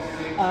Library.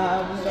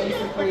 We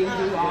basically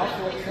do all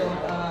sorts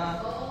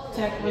of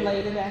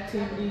tech-related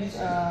activities,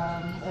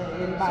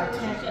 and by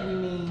tech we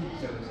mean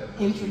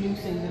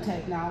introducing the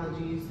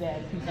technologies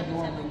that people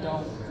normally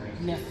don't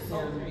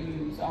necessarily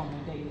use on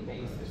a daily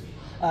basis.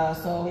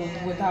 So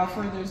without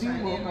further ado,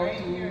 we'll go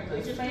through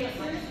the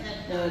spaces.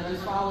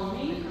 Just follow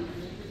me.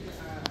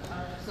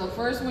 So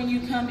first, when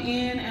you come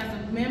in as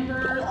a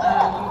member, you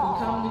can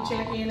come to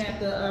check in at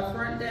the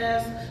front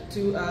desk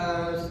to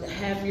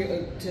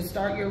to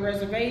start your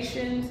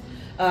reservations.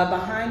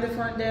 Behind the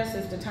front desk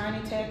is the Tiny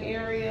Tech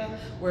area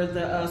where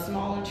the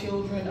smaller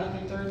children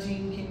under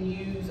 13 can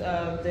use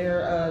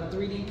their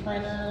 3D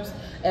printers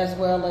as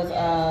well as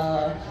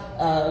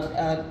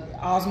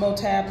Osmo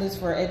tablets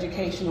for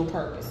educational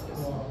purposes.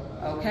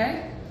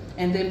 Okay,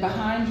 and then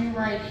behind you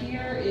right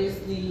here is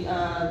the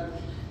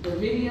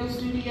video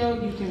studio.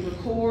 You can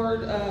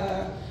record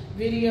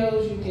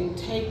videos, you can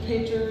take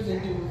pictures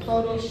and do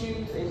photo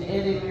shoots and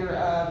edit your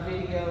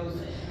videos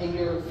and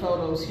your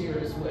photos here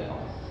as well.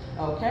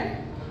 Okay?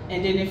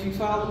 And then if you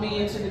follow me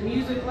into the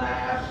music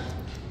lab,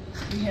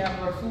 we have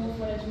our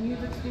full-fledged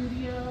music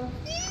studio.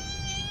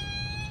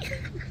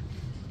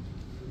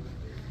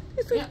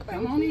 Yeah,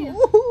 come on in.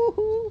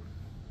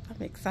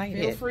 I'm excited.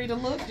 Feel free to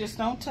look, just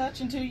don't touch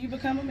until you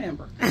become a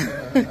member.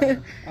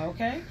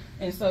 Okay?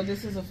 And so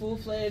this is a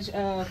full-fledged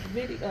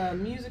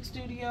music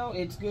studio.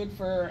 It's good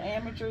for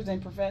amateurs and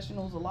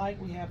professionals alike.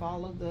 We have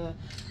all of the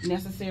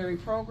necessary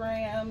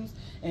programs,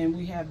 and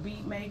we have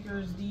beat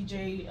makers,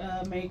 DJ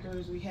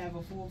makers. We have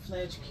a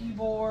full-fledged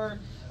keyboard,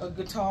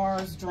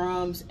 guitars,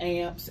 drums,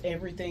 amps,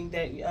 everything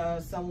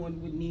that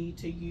someone would need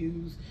to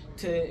use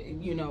to,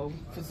 you know,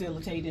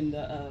 facilitate in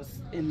the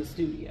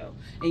studio.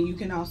 And you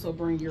can also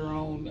bring your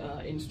own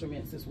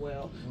instruments as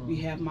well. We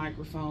have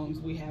microphones.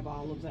 We have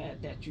all of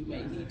that you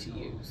may need to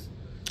use.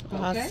 Okay?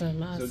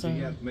 Awesome. So do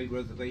you have to make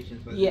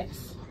reservations for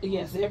this?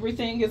 Yes,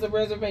 everything is a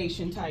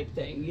reservation type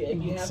thing.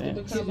 You have to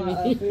become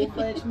a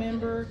full-fledged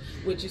member,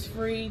 which is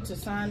free. To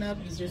sign up,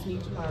 you just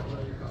need your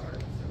library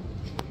card.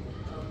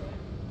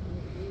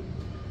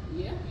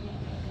 Yeah.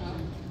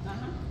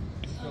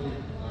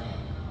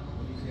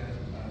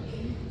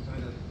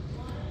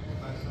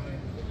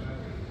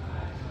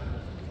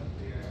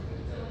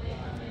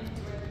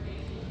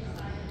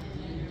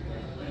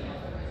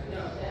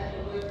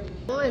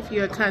 If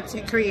you're a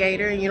content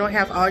creator and you don't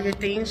have all your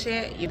things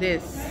yet, you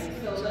this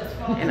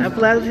and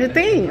upload your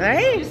thing,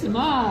 right? It's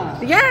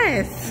mine.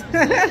 Yes.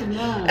 It's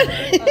mine.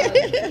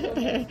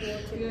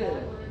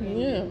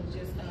 Yeah.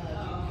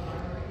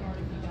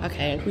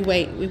 Okay, we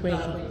wait.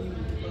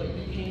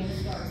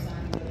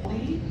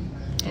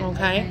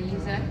 Okay.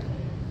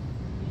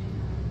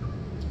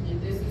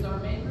 And this is our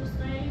maker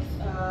space.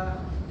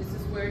 This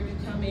is where you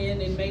come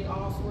in and make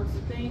all sorts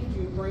of things.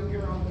 You bring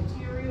your own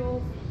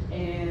materials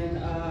and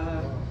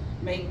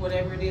make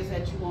whatever it is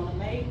that you want to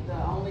make. The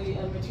only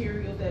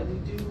material that we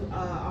do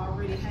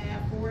already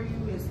have for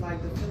you is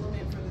like the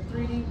filament for the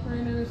 3D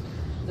printers,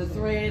 the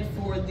thread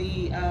for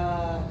the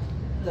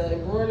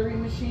embroidery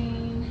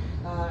machine,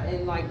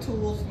 and like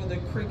tools for the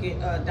Cricut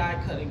die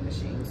cutting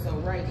machine. So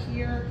right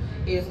here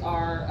is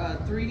our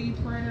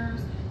 3D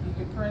printers. You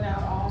can print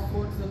out all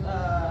sorts of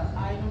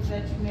items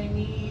that you may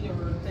need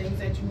or things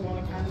that you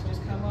want to kind of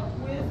just come up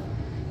with.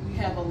 We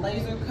have a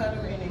laser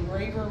cutter and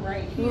engraver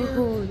right here.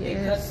 Ooh, yes.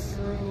 It cuts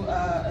through,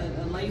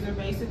 a laser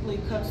basically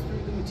cuts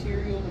through the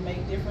material to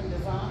make different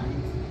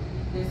designs.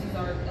 This is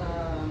our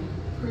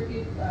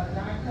Cricut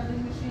die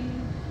cutting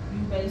machine.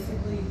 You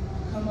basically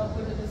come up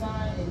with a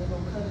design and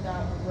it'll cut it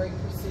out with great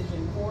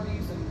precision for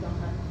you, so you don't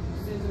have to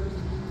use scissors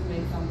to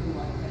make something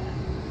like that.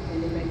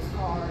 And it makes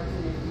cards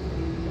and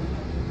everything. You don't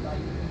have to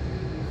like.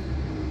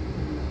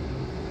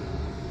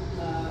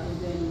 And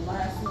then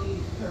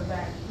lastly, her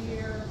back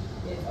here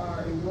is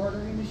our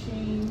embroidery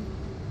machine.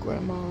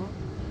 Grandma.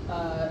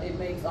 It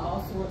makes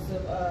all sorts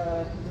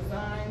of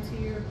designs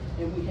here,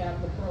 and we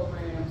have the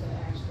programs that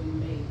actually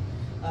make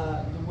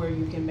where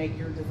you can make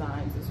your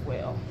designs as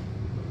well.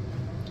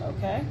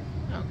 Okay?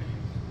 Okay.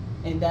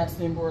 And that's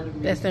the embroidery.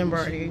 That's the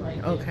embroidery.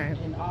 Right okay.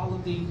 And all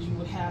of these you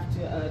would have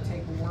to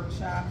take a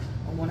workshop,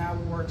 a 1-hour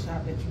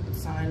workshop that you would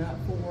sign up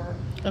for.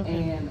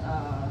 Okay. And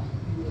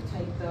you would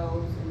take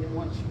those, and then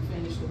once you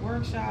finish the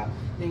workshop,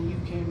 then you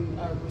can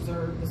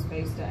reserve the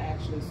space to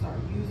actually start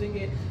using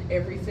it.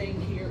 Everything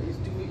here is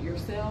do it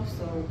yourself,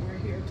 so we're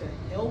here to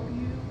help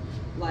you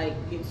like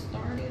get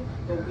started,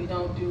 but we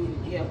don't do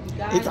we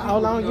guide it's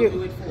all on you.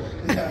 Do it for you.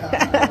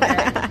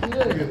 Okay?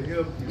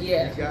 Good.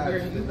 Yeah,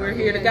 we're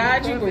here to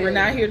guide you, but we're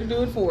not here to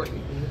do it for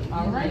you.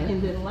 All right,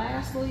 and then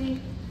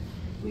lastly,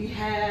 We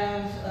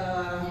have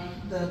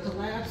the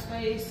collab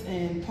space,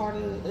 and part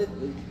of the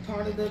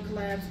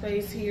collab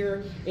space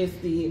here is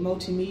the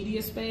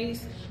multimedia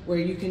space where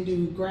you can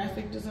do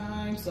graphic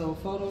design, so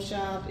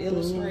Photoshop,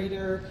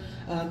 Illustrator,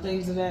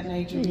 things of that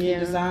nature. You can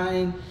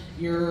design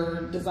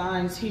your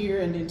designs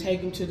here and then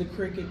take them to the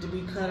Cricut to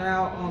be cut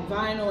out on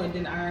vinyl and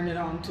then iron it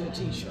onto a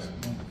t-shirt.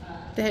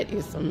 That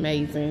is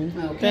amazing.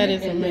 Okay. That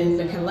is and amazing.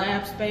 Then the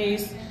collab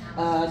space,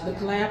 the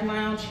collab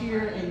lounge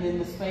here, and then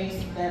the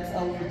space that's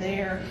over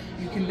there,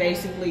 you can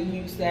basically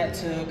use that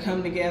to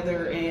come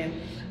together and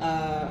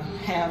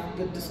have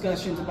good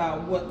discussions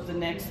about what the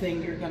next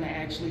thing you're going to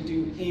actually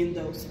do in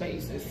those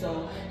spaces.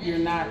 So you're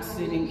not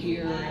sitting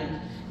here and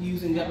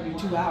using up your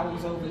 2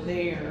 hours over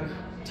there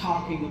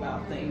talking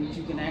about things.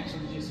 You can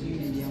actually just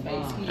use the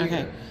space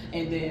here,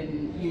 and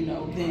then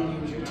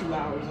then use your 2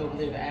 hours over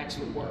there to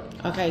actually work.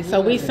 Okay, so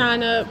we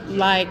sign up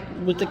like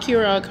with the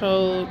QR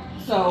code.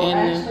 So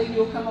actually,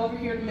 you'll come over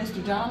here to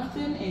Mr.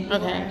 Jonathan, and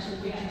he'll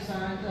actually get you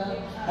signed up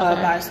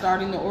by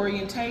starting the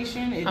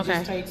orientation. It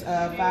just takes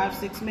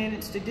 5-6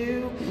 minutes to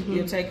do.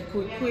 You'll take a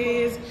quick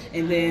quiz,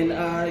 and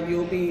then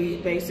you'll be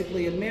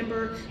basically a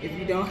member. If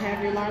you don't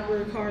have your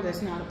library card,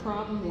 that's not a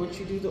problem. Once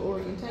you do the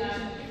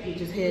orientation, you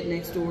just head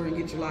next door and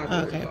get your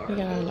library card. We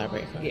got our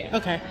library card. Yeah.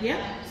 Okay.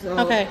 Yeah.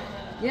 So,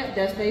 yeah,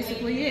 that's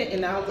basically it.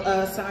 And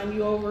I'll sign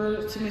you over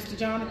to Mr.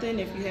 Jonathan.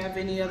 If you have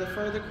any other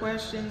further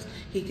questions,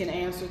 he can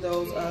answer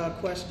those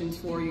questions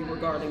for you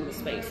regarding the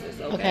spaces.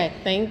 Okay,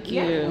 thank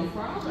you. Yeah, no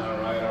problem. All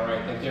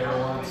right. Thank you,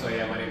 everyone. So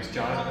yeah, my name is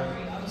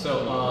Jonathan.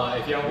 So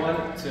if y'all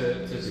want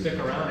to stick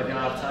around, if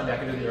y'all have time, y'all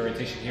can do the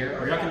orientation here,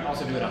 or y'all can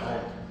also do it at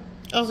home.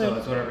 Okay. So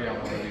it's whatever y'all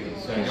want to do.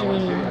 So if y'all want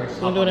to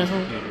do it at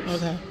home.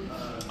 Okay.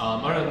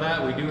 Other than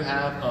that, we do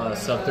have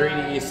some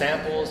 3D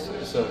samples.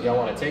 So if y'all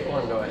want to take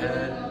one, go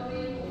ahead.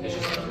 It's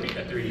just a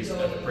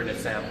 3D printed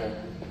sample.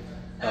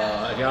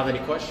 If you have any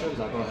questions,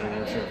 I'll go ahead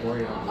and answer it for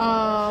you.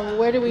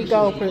 Where do we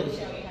go?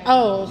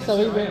 So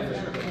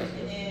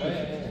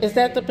is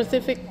that the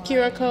specific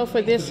QR code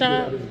for this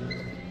shop?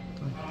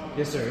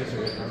 Yes, sir.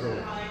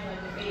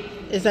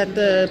 Is that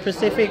the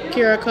specific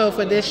QR code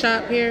for this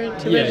shop here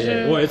to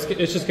register? Yeah. Well, it's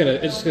just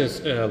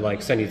gonna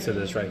like send you to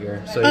this right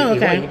here. So you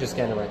can just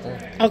scan it right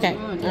there. Okay.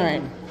 All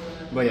right.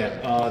 But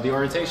yeah, the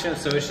orientation.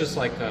 So it's just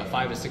like a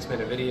 5 to 6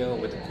 minute video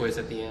with a quiz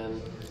at the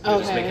end. You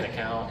just make an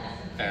account,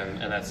 and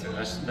that's it.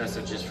 That's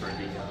it just for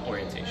the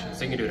orientation.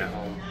 So you can do it at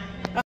home.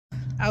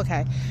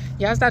 Okay.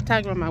 Y'all stop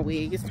talking about my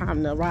wig. It's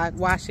time to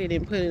wash it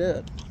and put it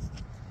up.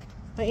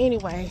 But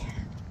anyway,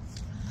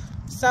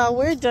 so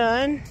we're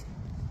done.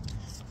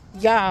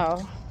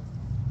 Y'all,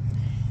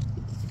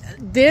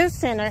 this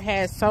center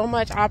has so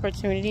much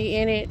opportunity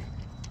in it.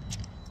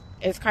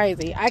 It's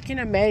crazy. I can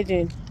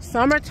imagine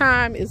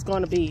summertime is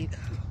going to be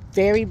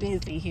very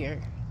busy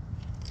here.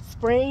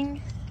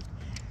 Spring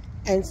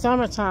and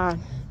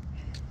summertime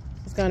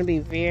is going to be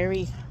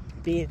very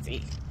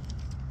busy.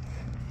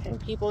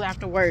 And people have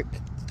to work.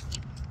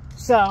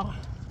 So,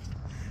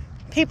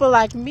 people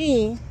like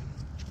me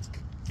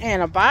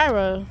and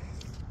Abira,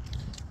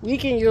 we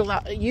can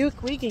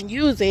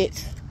use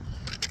it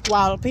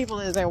while people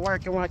is at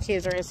work and while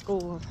kids are at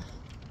school.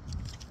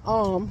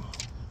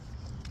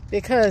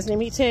 Because let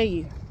me tell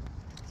you,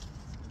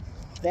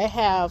 they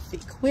have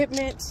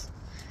equipment,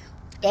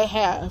 they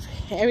have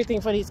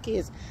everything for these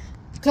kids.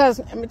 Because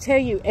I'm gonna tell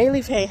you,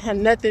 Alief ain't had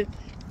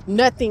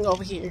nothing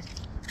over here.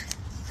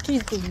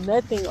 Kids do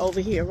nothing over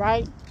here,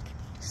 right?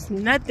 It's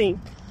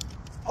nothing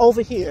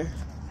over here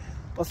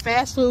but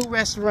fast food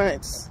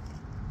restaurants.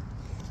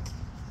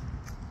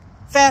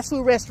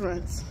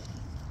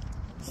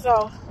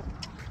 So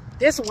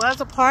this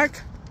was a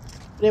park,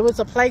 but it was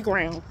a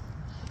playground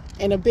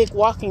and a big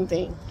walking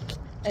thing,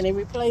 and they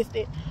replaced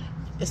it.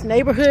 It's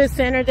neighborhood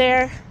center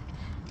there.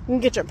 You can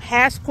get your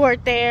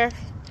passport there.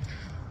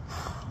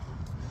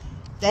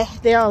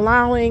 They're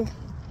allowing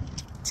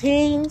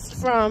teens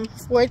from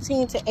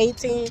 14 to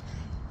 18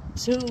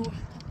 to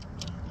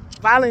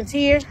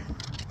volunteer.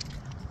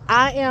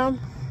 I am,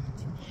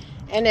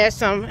 and there's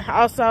some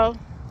also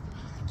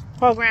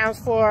programs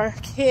for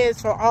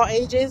kids for all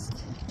ages.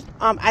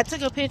 I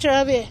took a picture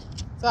of it,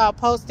 so I'll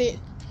post it.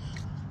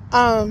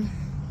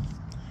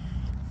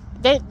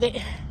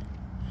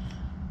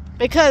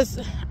 Because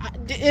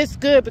it's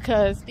good,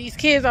 because these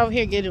kids over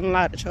here get in a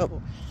lot of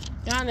trouble.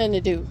 They got nothing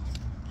to do.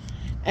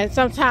 And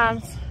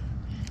sometimes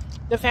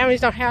the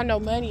families don't have no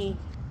money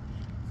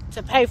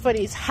to pay for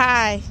these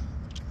high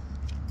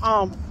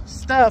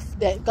stuff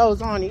that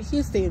goes on in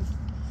Houston.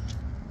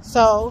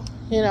 So,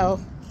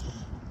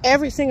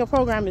 every single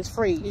program is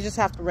free. You just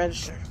have to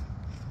register.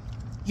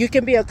 You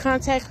can be a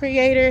content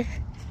creator.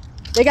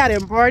 They got an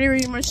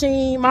embroidery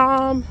machine,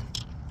 Mom.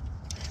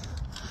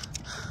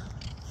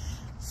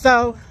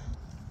 So,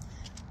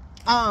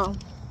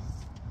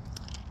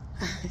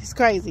 it's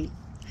crazy.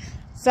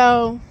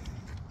 So,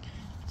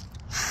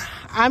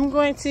 I'm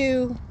going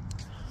to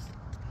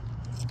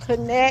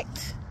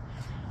connect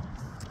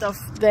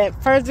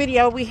that first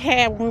video we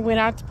had when we went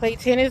out to play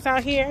tennis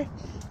out here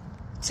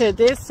to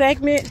this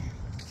segment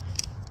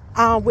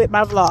with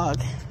my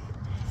vlog.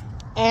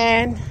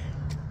 And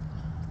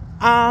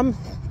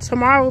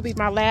Tomorrow will be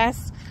my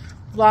last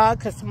vlog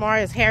because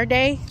tomorrow is hair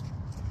day.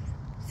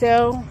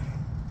 So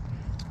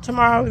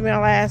tomorrow will be my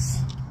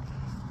last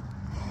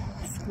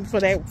for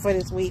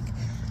this week.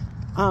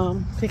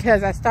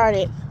 Because I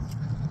started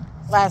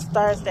last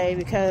Thursday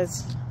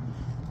because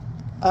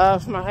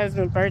of my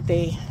husband's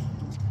birthday.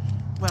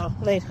 Well,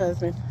 late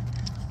husband.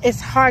 It's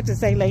hard to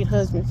say late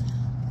husband,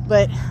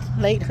 but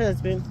late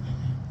husband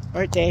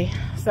birthday.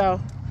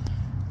 So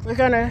we're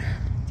gonna,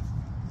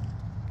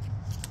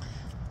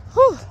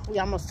 whew, we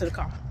almost to the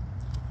car.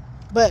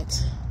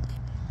 But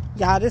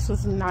y'all, this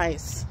was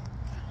nice.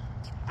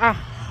 I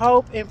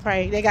hope and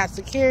pray. They got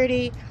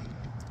security.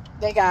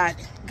 They got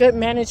good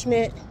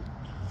management.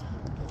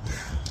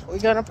 We're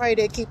gonna pray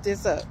they keep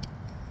this up.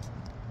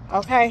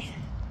 Okay?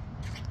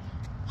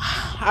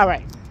 All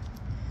right.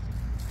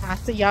 I'll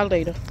see y'all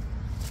later.